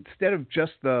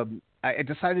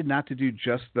decided not to do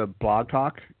just the blog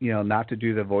talk, not to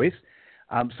do the voice.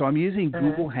 So I'm using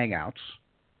Google Hangouts,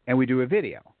 and we do a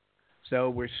video. So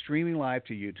we're streaming live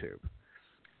to YouTube.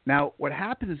 Now, what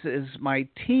happens is my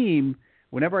team,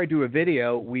 whenever I do a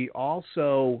video, we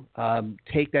also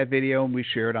take that video and we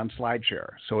share it on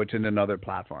SlideShare, so it's in another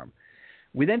platform.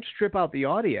 We then strip out the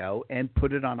audio and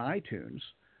put it on iTunes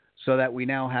so that we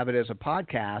now have it as a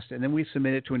podcast, and then we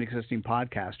submit it to an existing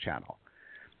podcast channel.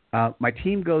 My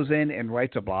team goes in and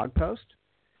writes a blog post.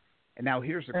 And now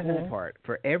here's the cool part.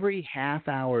 For every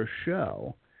half-hour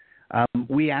show,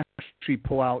 we actually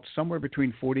pull out somewhere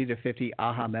between 40 to 50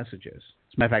 aha messages.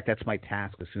 As a matter of fact, that's my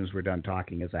task as soon as we're done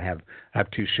talking, is I have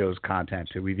 2 shows content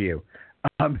to review.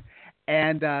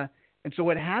 And so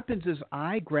what happens is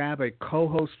I grab a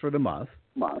co-host for the month,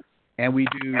 and we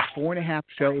do 4.5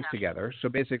 shows together. So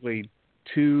basically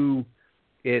 4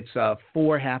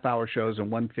 half-hour shows and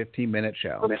 1 15-minute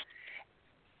show.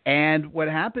 And what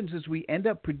happens is we end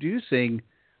up producing,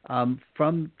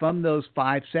 from those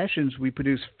 5 sessions, we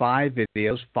produce 5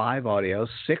 videos, 5 audios,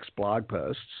 6 blog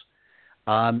posts,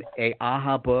 a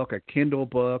AHA book, a Kindle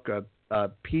book, a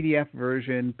PDF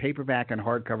version, paperback and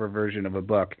hardcover version of a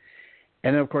book.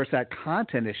 And then, of course, that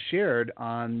content is shared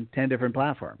on 10 different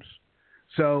platforms.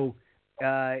 So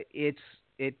it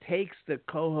takes the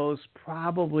co-host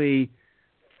probably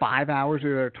 5 hours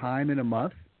of their time in a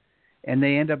month, and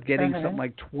they end up getting something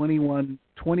like 21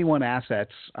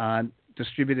 assets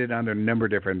distributed on a number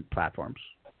of different platforms.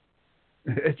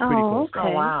 It's pretty cool stuff.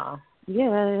 Oh, wow. Yeah,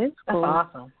 that is cool. That's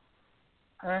awesome.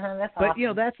 That's but,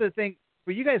 awesome. That's the thing.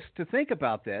 For you guys to think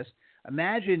about this,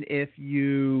 imagine if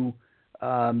you,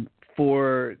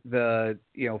 for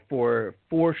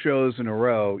 4 shows in a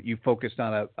row, you focused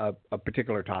on a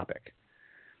particular topic.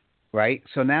 Right?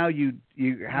 So now you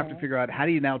have to figure out how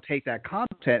do you now take that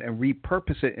content and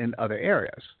repurpose it in other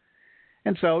areas.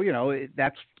 And so,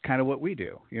 that's kind of what we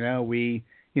do. We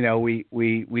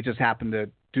just happen to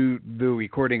do the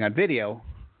recording on video,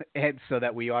 and so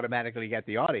that we automatically get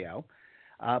the audio.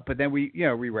 But then we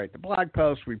write the blog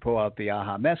post, we pull out the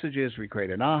AHA messages, we create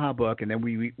an AHA book, and then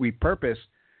we repurpose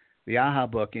the AHA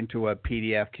book into a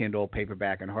PDF, Kindle,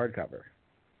 paperback, and hardcover.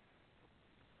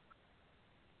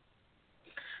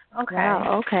 Okay.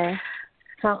 Wow, okay.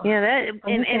 So that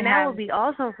that would be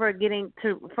awesome for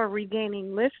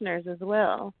regaining listeners as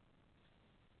well.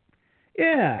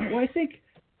 Yeah. Well, I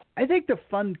think the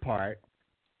fun part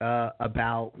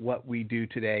about what we do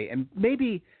today, and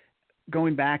maybe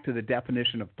going back to the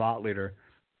definition of thought leader,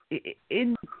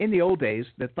 in the old days,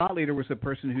 the thought leader was the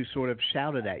person who sort of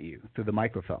shouted at you through the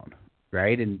microphone,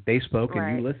 right? And they spoke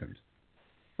and you listened.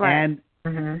 Right.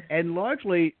 And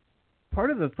largely, part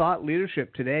of the thought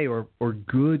leadership today, or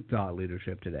good thought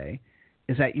leadership today,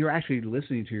 is that you're actually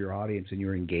listening to your audience and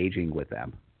you're engaging with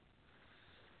them,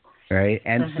 right?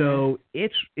 And so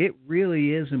it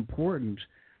really is important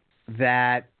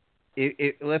that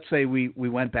let's say we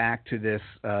went back to this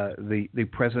the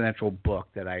presidential book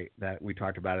that we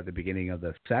talked about at the beginning of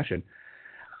the session.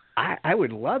 I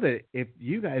would love it if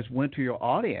you guys went to your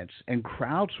audience and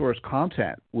crowdsourced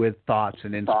content with thoughts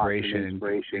and inspiration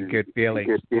and good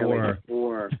feelings for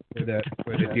the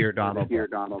Dear Donald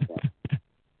book.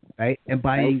 Right? And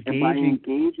by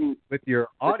engaging with your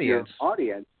audience,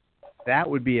 that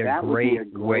would be a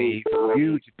great way for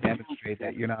you to demonstrate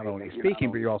that you're not only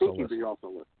speaking, but you're also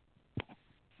listening.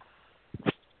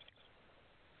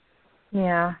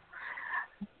 Yeah.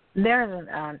 There's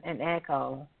an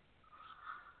echo.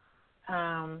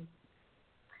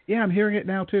 Yeah, I'm hearing it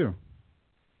now too.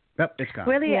 Yep, it's gone.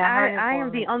 Really, yeah, I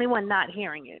am the only one not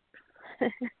hearing it.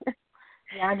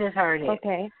 Yeah, I just heard it.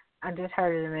 Okay. I just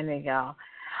heard it a minute ago.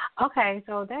 Okay,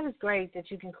 so that is great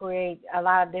that you can create a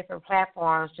lot of different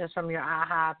platforms just from your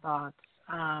aha thoughts.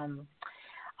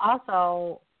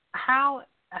 Also, how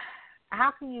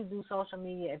can you do social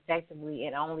media effectively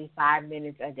in only 5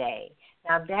 minutes a day?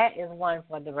 Now, that is one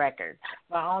for the record.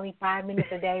 But only 5 minutes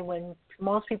a day when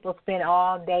most people spend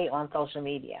all day on social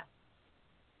media.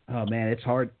 Oh, man, it's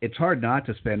hard. It's hard not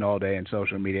to spend all day on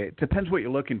social media. It depends what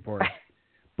you're looking for.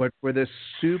 But for the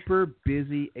super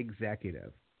busy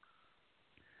executive,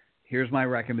 here's my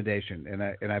recommendation,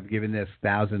 and I've given this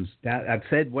thousands. I've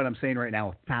said what I'm saying right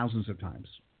now thousands of times.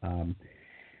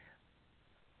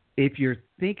 If you're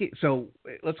thinking, so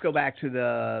let's go back to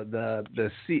the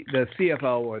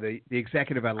CFO or the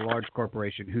executive at a large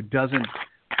corporation who doesn't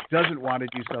want to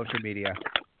do social media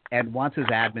and wants his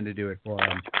admin to do it for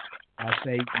him. I'll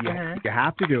say you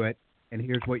have to do it, and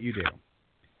here's what you do.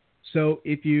 So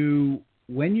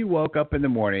when you woke up in the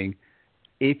morning,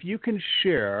 if you can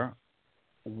share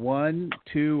 1,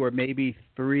 2, or maybe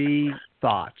 3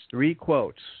 thoughts, 3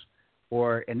 quotes,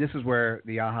 and this is where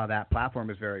the AHA That platform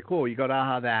is very cool. You go to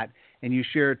AHA That and you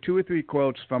share 2 or 3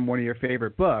 quotes from one of your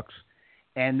favorite books,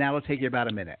 and that'll take you about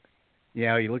a minute.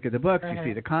 You look at the book, you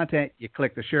see the content, you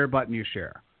click the share button, you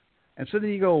share. And so then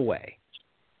you go away.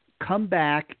 Come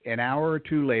back an hour or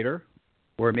 2 later,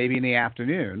 or maybe in the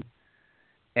afternoon,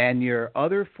 and your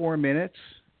other 4 minutes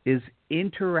is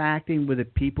interacting with the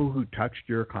people who touched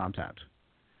your content.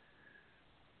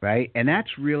 right? And that's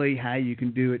really how you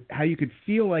can do it, how you could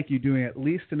feel like you're doing at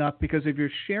least enough, because if you're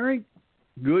sharing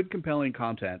good, compelling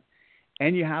content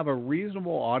and you have a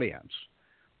reasonable audience,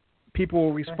 people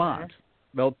will respond.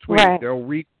 They'll tweet, they'll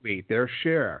retweet, they'll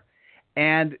share.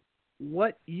 And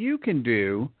what you can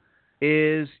do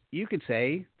is you can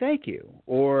say thank you,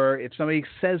 or if somebody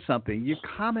says something, you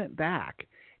comment back,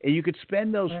 and you could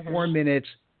spend those 4 minutes,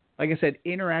 like I said,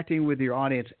 interacting with your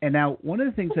audience. And now one of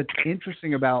the things that's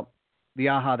interesting about the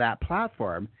Aha That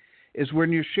platform is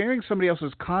when you're sharing somebody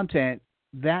else's content,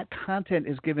 that content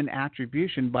is given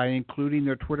attribution by including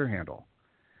their Twitter handle.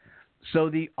 So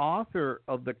the author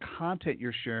of the content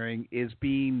you're sharing is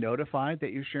being notified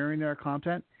that you're sharing their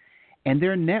content, and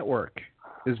their network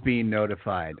is being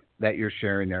notified that you're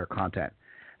sharing their content.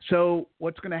 So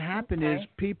what's going to happen is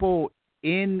people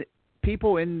in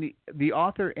the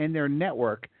author and their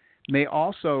network may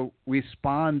also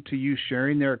respond to you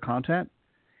sharing their content.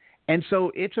 And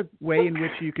so it's a way in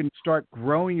which you can start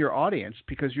growing your audience,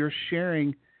 because you're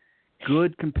sharing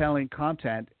good, compelling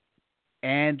content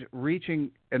and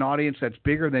reaching an audience that's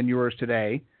bigger than yours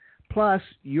today. Plus,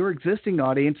 your existing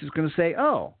audience is going to say,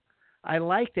 oh, I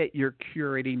like that you're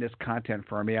curating this content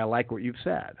for me. I like what you've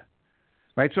said.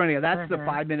 Right? So anyway, that's the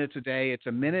 5 minutes a day. It's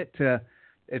a minute to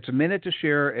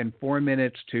share and 4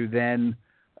 minutes to then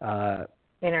talk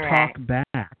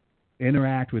back,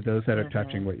 interact with those that are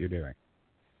touching what you're doing.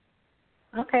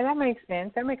 Okay, that makes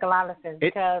sense. That makes a lot of sense,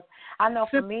 because I know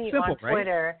for me on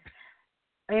Twitter,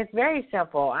 it's very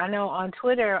simple. I know on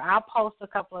Twitter, I'll post a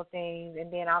couple of things, and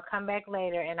then I'll come back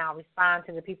later and I'll respond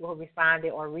to the people who responded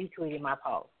or retweeted my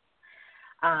post,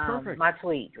 my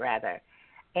tweet, rather.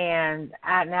 And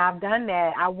now I've done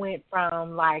that. I went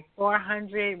from like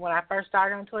 400 when I first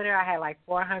started on Twitter. I had like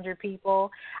 400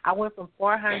 people. I went from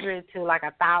 400 to like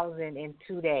 1,000 in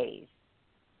 2 days.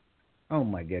 Oh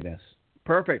my goodness!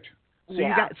 Perfect. So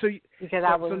you got so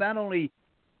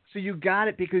you got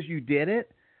it because you did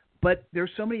it, but there's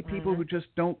so many people who just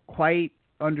don't quite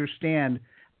understand.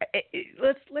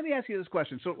 Let me ask you this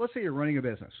question. So let's say you're running a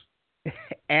business,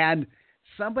 and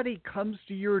somebody comes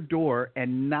to your door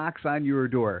and knocks on your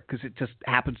door because it just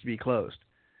happens to be closed.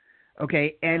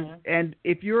 Okay, and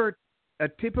if you're a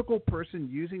typical person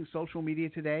using social media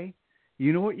today,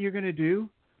 you know what you're going to do?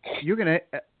 You're going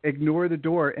to ignore the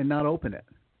door and not open it,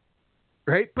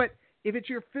 right? But if it's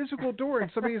your physical door and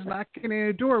somebody is knocking on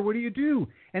your door, what do?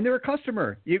 And they're a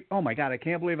customer. Oh my God, I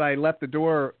can't believe I left the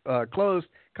door closed.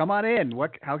 Come on in.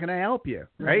 How can I help you?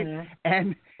 Right?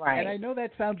 And I know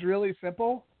that sounds really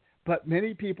simple, but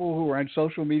many people who are on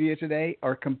social media today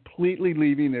are completely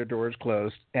leaving their doors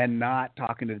closed and not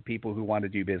talking to the people who want to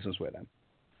do business with them.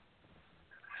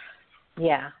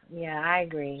 Yeah, I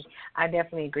agree. I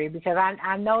definitely agree, because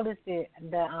I noticed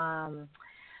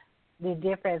the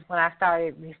difference when I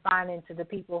started responding to the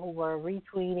people who were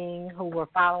retweeting, who were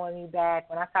following me back.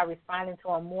 When I started responding to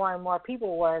them, more and more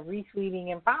people were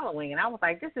retweeting and following. And I was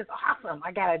like, this is awesome.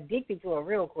 I got addicted to it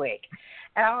real quick.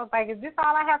 And I was like, is this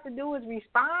all I have to do is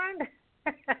respond?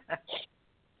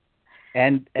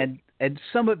 and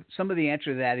some of the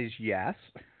answer to that is yes.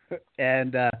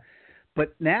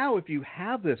 But now if you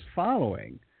have this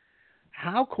following,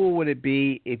 how cool would it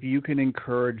be if you can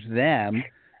encourage them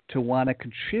to want to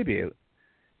contribute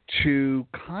to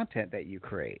content that you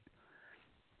create,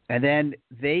 and then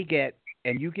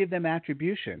you give them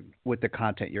attribution with the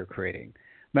content you're creating.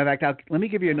 Matter of fact, let me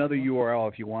give you another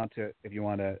URL if you want to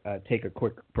take a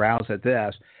quick browse at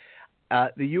this.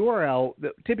 The URL,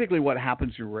 typically what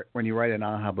happens when you write an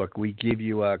AHA book, we give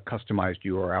you a customized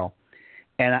URL,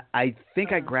 and I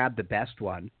think I grabbed the best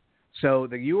one. So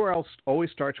the URL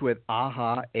always starts with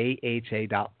aha.pub.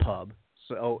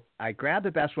 So I grabbed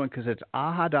the best one because it's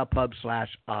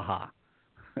aha.pub/aha.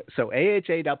 So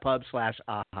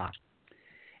aha.pub/aha.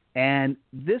 And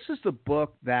this is the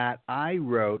book that I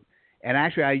wrote, and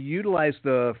actually I utilized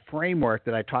the framework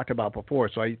that I talked about before.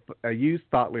 So I used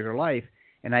Thought Leader Life,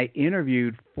 and I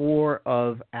interviewed 4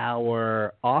 of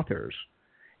our authors.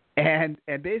 And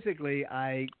basically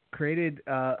I created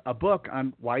a book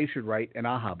on why you should write an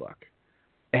AHA book.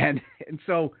 And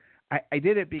so I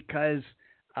did it because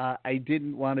I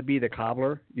didn't want to be the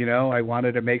cobbler, I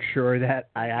wanted to make sure that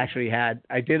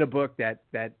I did a book that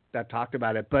talked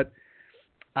about it. But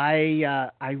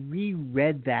I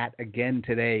reread that again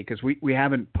today because we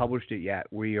haven't published it yet.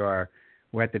 We're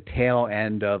at the tail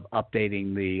end of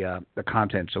updating the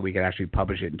content so we can actually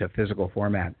publish it into physical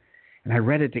format. And I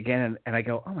read it again and I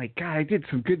go, oh my God, I did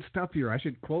some good stuff here. I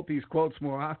should quote these quotes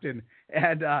more often.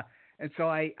 And so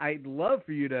I'd love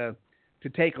for you to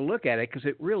take a look at it because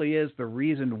it really is the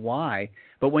reason why.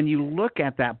 But when you look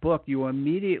at that book, you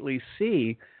immediately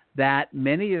see that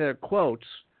many of the quotes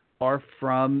are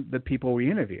from the people we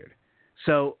interviewed.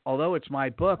 So although it's my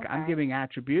book, I'm giving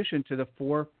attribution to the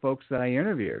 4 folks that I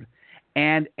interviewed.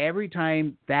 And every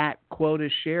time that quote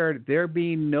is shared, they're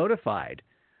being notified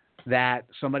that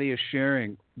somebody is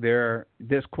sharing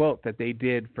this quote that they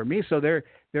did for me. So they're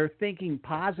thinking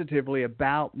positively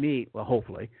about me, well,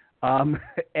 hopefully,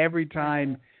 every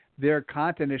time their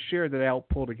content is shared that I help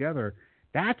pull together.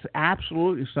 That's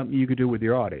absolutely something you could do with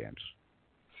your audience.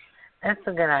 That's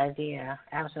a good idea.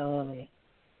 Absolutely.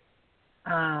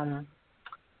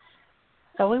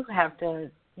 So we would have to,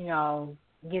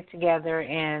 get together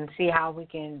and see how we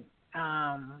can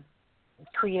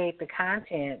create the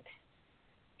content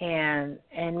and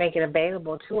make it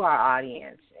available to our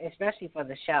audience, especially for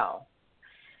the show.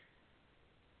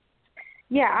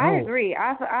 Yeah, I agree.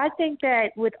 I think that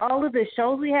with all of the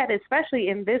shows we had, especially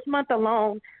in this month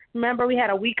alone, remember we had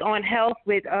a week on health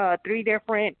with 3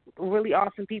 different really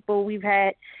awesome people we've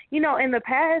had. In the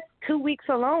past 2 weeks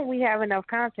alone, we have enough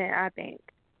content, I think.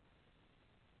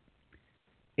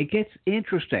 It gets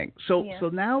interesting. So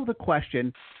now the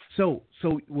question, so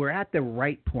we're at the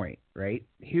right point, right?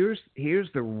 Here's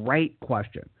the right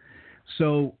question.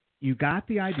 So you got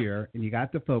the idea and you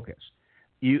got the focus.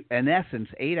 You, in essence,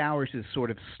 8 hours is sort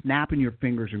of snapping your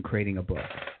fingers and creating a book.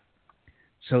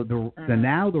 So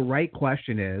now the right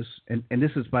question is, and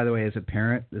this is, by the way, as a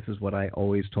parent, this is what I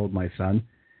always told my son,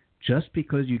 just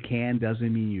because you can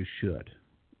doesn't mean you should.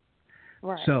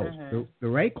 Right. So the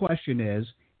right question is,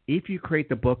 if you create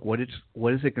the book, what is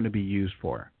it going to be used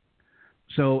for?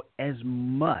 So as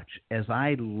much as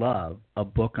I love a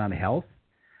book on health,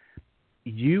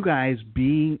 you guys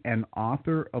being an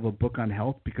author of a book on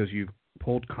health because you've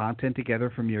pulled content together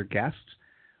from your guests,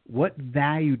 what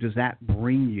value does that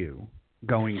bring you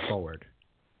going forward?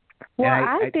 Well,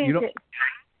 I think go ahead.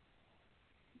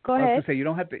 I was going to say you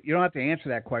don't have to answer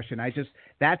that question.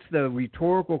 That's the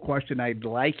rhetorical question I'd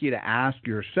like you to ask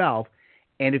yourself.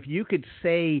 And if you could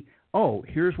say, oh,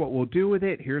 here's what we'll do with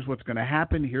it, here's what's going to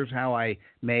happen, here's how I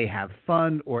may have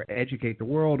fun or educate the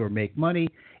world or make money,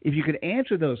 if you could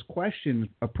answer those questions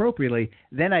appropriately,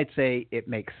 then I'd say it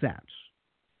makes sense.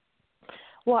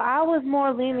 Well, I was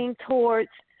more leaning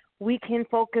towards we can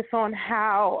focus on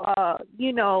how,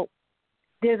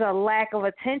 there's a lack of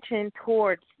attention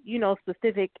towards,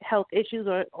 specific health issues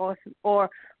or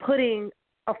putting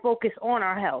a focus on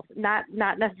our health, not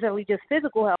necessarily just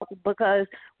physical health, because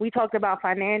we talked about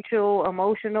financial,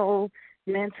 emotional,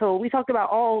 mental. We talked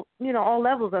about all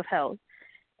levels of health.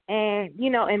 And,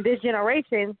 in this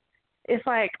generation, it's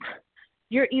like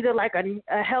you're either like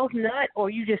a health nut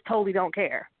or you just totally don't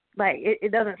care. Like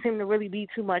it doesn't seem to really be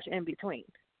too much in between.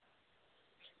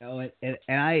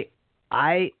 And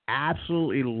I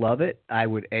absolutely love it.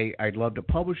 I'd love to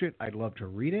publish it. I'd love to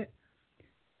read it.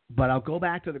 But I'll go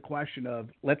back to the question of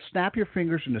let's snap your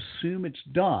fingers and assume it's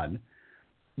done.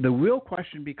 The real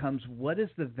question becomes, what is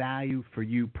the value for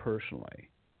you personally?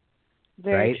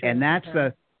 Very right? true. And that's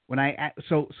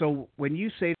so when you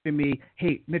say to me,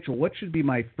 hey, Mitchell, what should be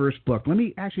my first book? Let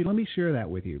me share that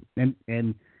with you.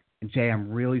 And Jay, I'm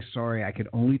really sorry. I could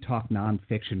only talk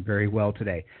nonfiction very well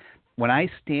today. When I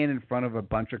stand in front of a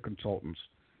bunch of consultants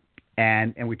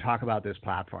and we talk about this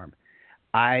platform,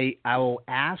 I will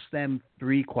ask them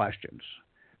 3 questions.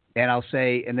 And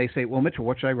they say, well, Mitchell,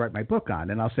 what should I write my book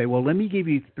on? And I'll say, well, let me give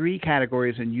you 3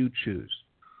 categories and you choose.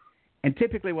 And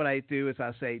typically what I do is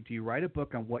I'll say, do you write a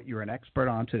book on what you're an expert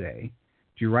on today?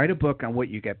 Do you write a book on what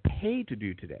you get paid to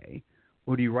do today?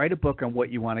 Or do you write a book on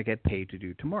what you want to get paid to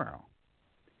do tomorrow?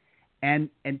 And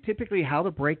typically how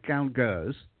the breakdown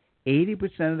goes,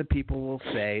 80% of the people will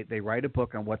say they write a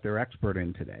book on what they're expert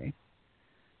in today.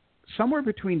 Somewhere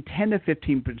between 10 to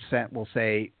 15% will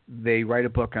say they write a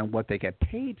book on what they get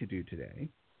paid to do today.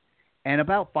 And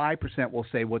about 5% will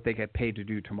say what they get paid to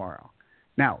do tomorrow.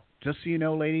 Now, just so you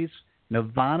know, ladies,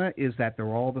 Nirvana is that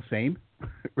they're all the same,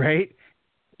 right?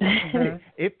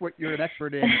 If what you're an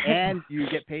expert in and you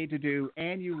get paid to do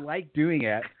and you like doing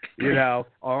it,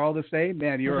 are all the same,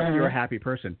 man, you're a happy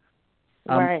person.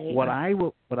 Right. What I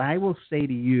will say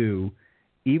to you,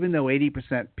 even though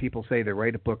 80% people say they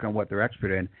write a book on what they're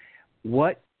expert in,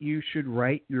 what you should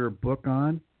write your book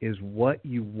on is what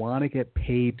you want to get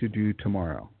paid to do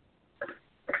tomorrow.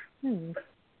 Okay.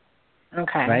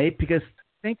 Right? Because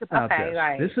think about this.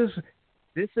 Right.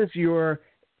 This is your.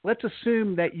 Let's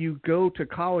assume that you go to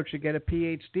college to get a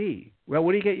PhD. Well,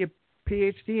 what do you get your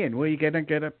PhD in? Well, you're going to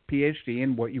get a PhD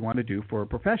in what you want to do for a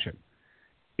profession.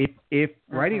 If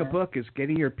writing a book is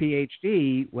getting your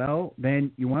PhD, well,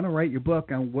 then you want to write your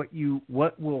book on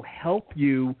what will help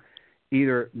you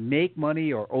either make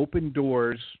money or open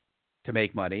doors to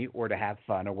make money or to have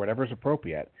fun or whatever's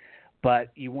appropriate.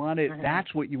 But you want to,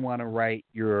 that's what you want to write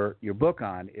your book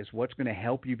on, is what's going to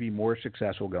help you be more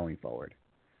successful going forward.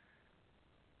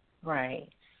 Right.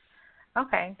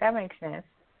 Okay, that makes sense.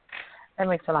 That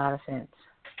makes a lot of sense.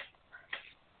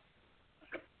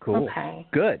 Cool. Okay.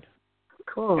 Good.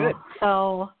 Cool. Good.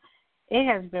 So it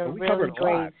has been really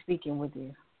great lot. speaking with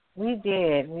you. We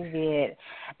did.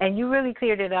 And you really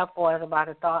cleared it up for us about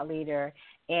the thought leader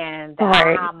and the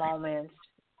aha moments.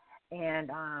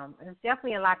 And it's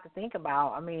definitely a lot to think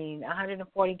about. I mean,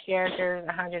 140 characters,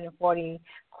 140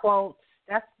 quotes,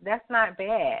 that's not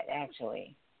bad,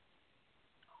 actually.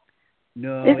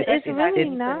 No, it's really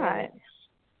not.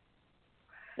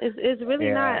 It's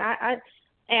really not.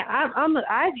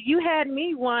 You had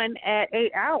me one at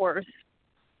 8 hours.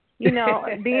 You know,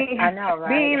 being I know, right?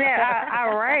 Being that I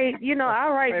write, I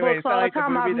write books all the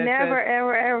time. I've never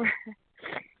ever.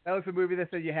 That was the movie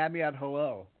that said you had me on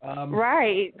hello.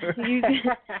 Right.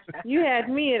 You had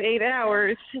me at 8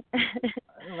 hours.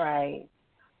 Right.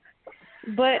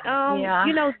 But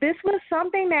this was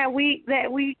something that we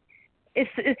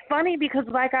it's funny because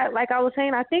like I was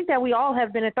saying, I think that we all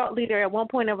have been a thought leader at one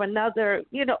point or another,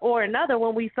 or another,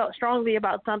 when we felt strongly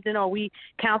about something, or we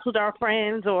counseled our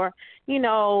friends, or,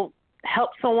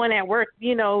 helped someone at work,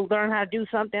 learn how to do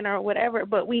something or whatever,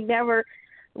 but we never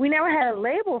had a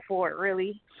label for it,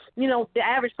 really. The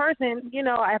average person,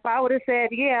 if I would have said,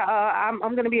 I'm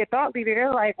going to be a thought leader,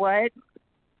 they're like, what?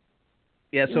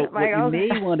 Yeah, so what you may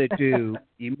want to do,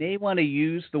 you may want to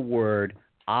use the word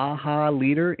aha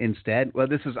leader instead. Well,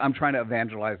 I'm trying to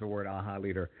evangelize the word aha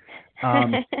leader.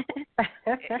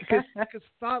 Because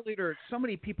thought leader, so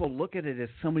many people look at it as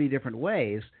so many different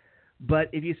ways. But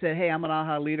if you say, hey, I'm an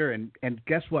aha leader, and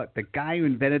guess what? The guy who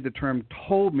invented the term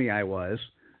told me I was,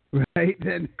 right?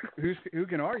 Then who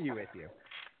can argue with you?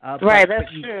 Right,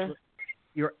 that's true.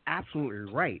 You're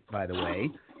absolutely right, by the way,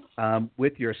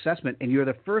 with your assessment. And you're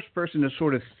the first person to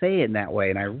sort of say it in that way.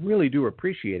 And I really do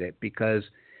appreciate it, because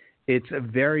it's a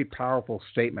very powerful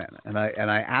statement, and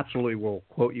I absolutely will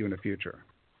quote you in the future.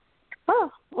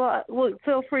 Oh, well,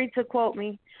 feel free to quote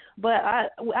me, but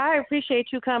I appreciate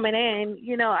you coming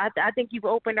in. I think you've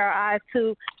opened our eyes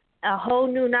to a whole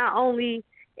new, not only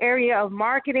area of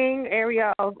marketing,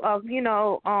 area of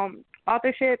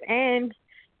authorship and,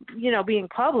 being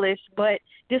published, but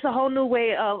just a whole new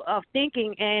way of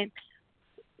thinking and,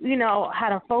 how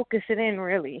to focus it in,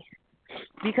 really.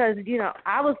 Because,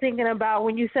 I was thinking about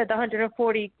when you said the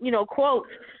 140, quotes,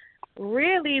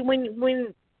 really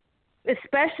when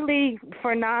especially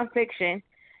for nonfiction,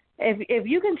 if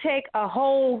you can take a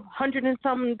whole 100 and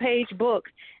something page book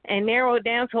and narrow it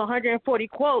down to 140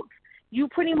 quotes, you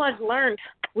pretty much learned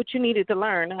what you needed to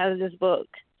learn out of this book.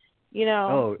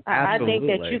 I think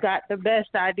that you got the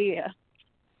best idea.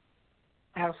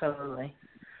 Absolutely.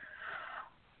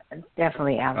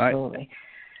 Definitely, absolutely.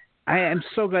 I am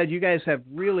so glad you guys have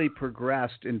really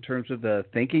progressed in terms of the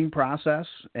thinking process,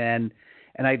 and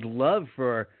I'd love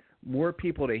for more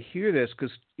people to hear this,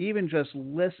 because even just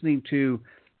listening to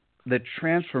the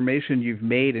transformation you've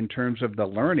made in terms of the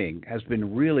learning has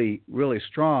been really, really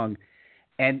strong.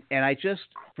 And I just,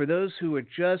 for those who are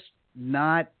just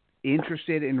not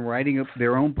interested in writing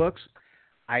their own books,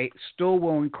 I still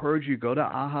will encourage you, go to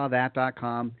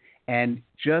ahathat.com and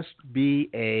just be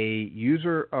a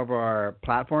user of our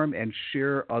platform and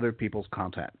share other people's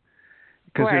content.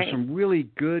 Because there's some really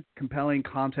good, compelling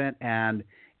content, and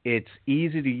it's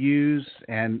easy to use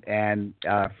and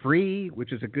free,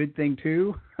 which is a good thing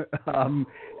too. And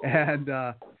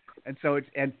so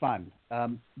it's fun.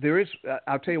 There is,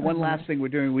 I'll tell you one last thing we're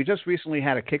doing. We just recently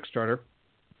had a Kickstarter,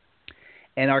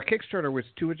 and our Kickstarter was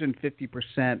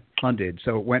 250% funded,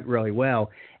 so it went really well.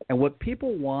 And what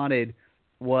people wanted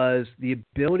was the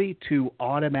ability to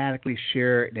automatically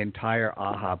share an entire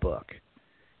AHA book.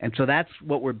 And so that's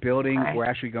what we're building. Right. We're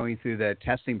actually going through the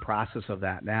testing process of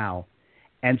that now.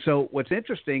 And so what's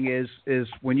interesting is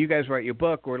when you guys write your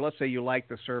book, or let's say you like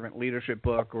the servant leadership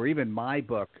book, or even my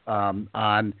book on,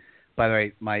 by the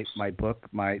way, my book,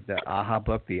 the AHA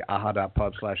book, the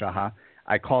aha.pub/AHA,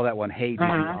 I call that one, Hey, Did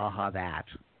You AHA That?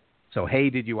 So, Hey,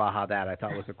 Did You AHA That? I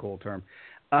thought was a cool term.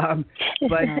 But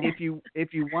if you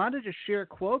wanted to share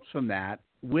quotes from that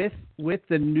with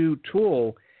the new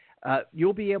tool,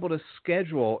 you'll be able to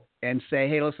schedule and say,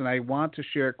 hey, listen, I want to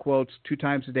share quotes 2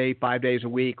 times a day, 5 days a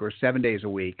week, or 7 days a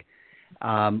week.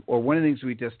 Or one of the things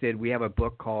we just did, we have a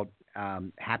book called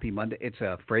Happy Monday. It's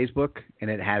a phrase book, and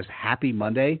it has Happy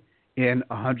Monday in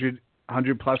 100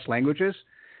 plus languages.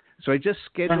 So I just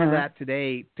scheduled that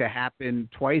today to happen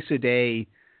twice a day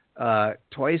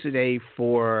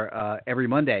for every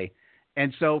Monday.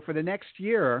 And so for the next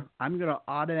year, I'm going to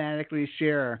automatically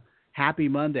share Happy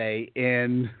Monday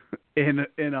in in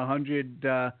 100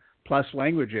 plus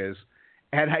languages,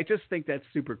 and I just think that's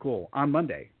super cool on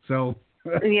Monday. So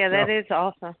yeah, that is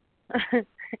awesome.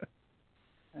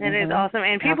 That is awesome,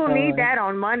 and people need that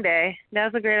on Monday.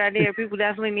 That's a great idea. People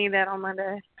definitely need that on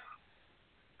Monday.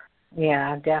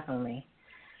 Yeah, definitely.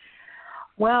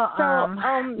 Well,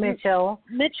 Mitchell,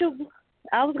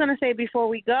 I was going to say before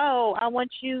we go, I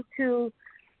want you to,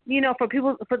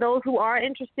 for those who are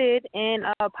interested in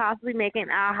possibly making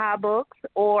AHA books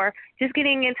or just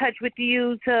getting in touch with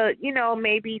you to,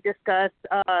 maybe discuss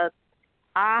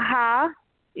AHA,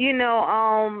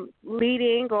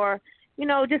 leading or,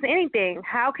 just anything.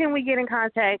 How can we get in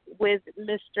contact with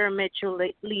Mr. Mitchell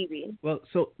Levy? Well,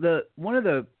 so one of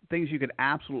the things you could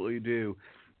absolutely do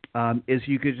is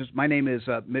you could my name is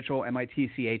Mitchell,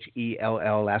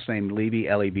 Mitchell, last name Levy,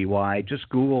 Leby. Just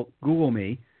Google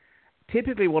me.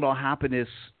 Typically what will happen is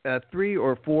 3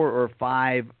 or 4 or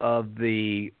 5 of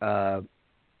the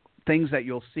things that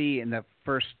you'll see in the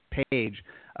first page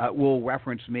will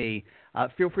reference me.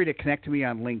 Feel free to connect to me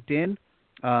on LinkedIn.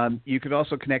 You could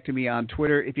also connect to me on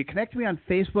Twitter. If you connect to me on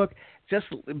Facebook, just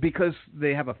because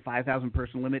they have a 5,000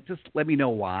 person limit, just let me know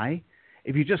why.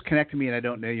 If you just connect to me and I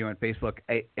don't know you on Facebook,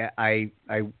 I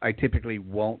typically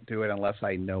won't do it unless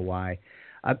I know why.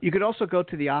 You could also go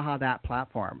to the AHA That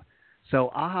platform.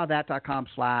 So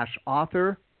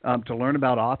ahathat.com/author to learn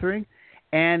about authoring.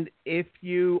 And if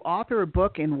you author a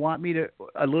book and want me to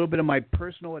a little bit of my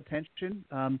personal attention,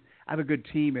 I have a good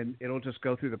team and it'll just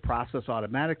go through the process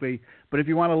automatically. But if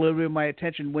you want a little bit of my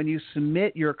attention, when you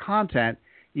submit your content,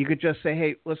 you could just say,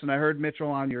 hey, listen, I heard Mitchell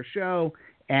on your show,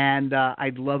 and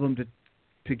I'd love him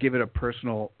to give it a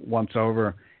personal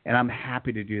once-over, and I'm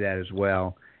happy to do that as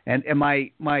well. And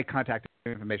my contact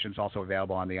information is also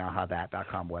available on the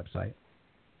ahathat.com website.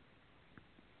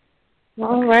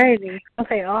 All righty.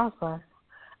 Okay, awesome.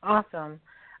 And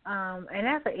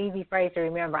that's an easy phrase to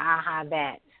remember, AHA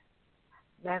That.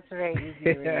 That's very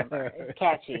easy to remember. It's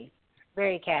catchy.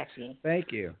 Very catchy.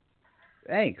 Thank you.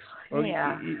 Thanks. Well,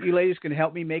 yeah. You ladies can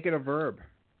help me make it a verb.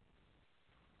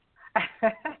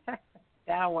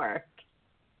 That'll work.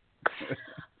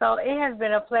 So it has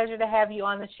been a pleasure to have you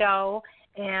on the show,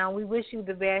 and we wish you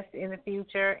the best in the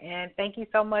future, and thank you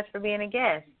so much for being a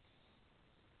guest.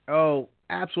 Oh,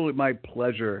 absolutely my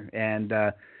pleasure, and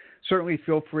certainly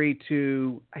feel free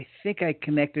to, I think I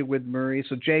connected with Murray,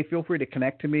 so Jay, feel free to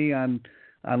connect to me on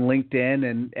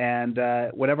LinkedIn, and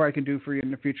whatever I can do for you in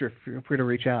the future, feel free to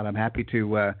reach out. I'm happy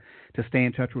to stay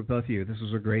in touch with both of you. This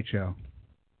was a great show.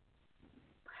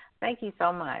 Thank you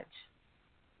so much.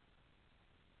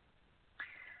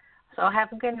 So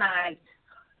have a good night.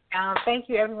 Thank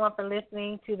you, everyone, for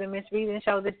listening to the Miss Reading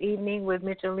Show this evening with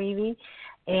Mitchell Levy,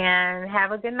 and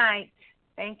have a good night.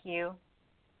 Thank you.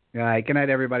 All right. Good night,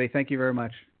 everybody. Thank you very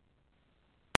much.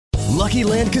 Lucky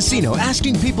Land Casino,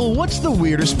 asking people, what's the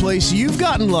weirdest place you've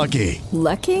gotten lucky?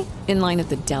 Lucky? In line at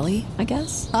the deli, I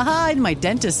guess? Aha, in my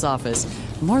dentist's office.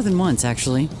 More than once,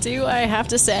 actually. Do I have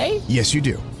to say? Yes, you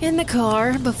do. In the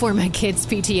car before my kids'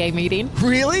 PTA meeting.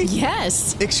 Really?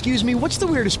 Yes. Excuse me, what's the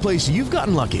weirdest place you've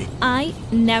gotten lucky? I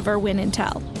never win and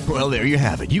tell. Well, there you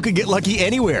have it. You can get lucky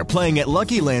anywhere, playing at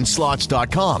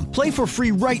LuckyLandSlots.com. Play for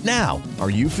free right now. Are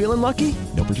you feeling lucky?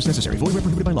 No purchase necessary. Void where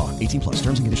prohibited by law. 18+.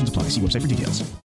 Terms and conditions apply. See website for details.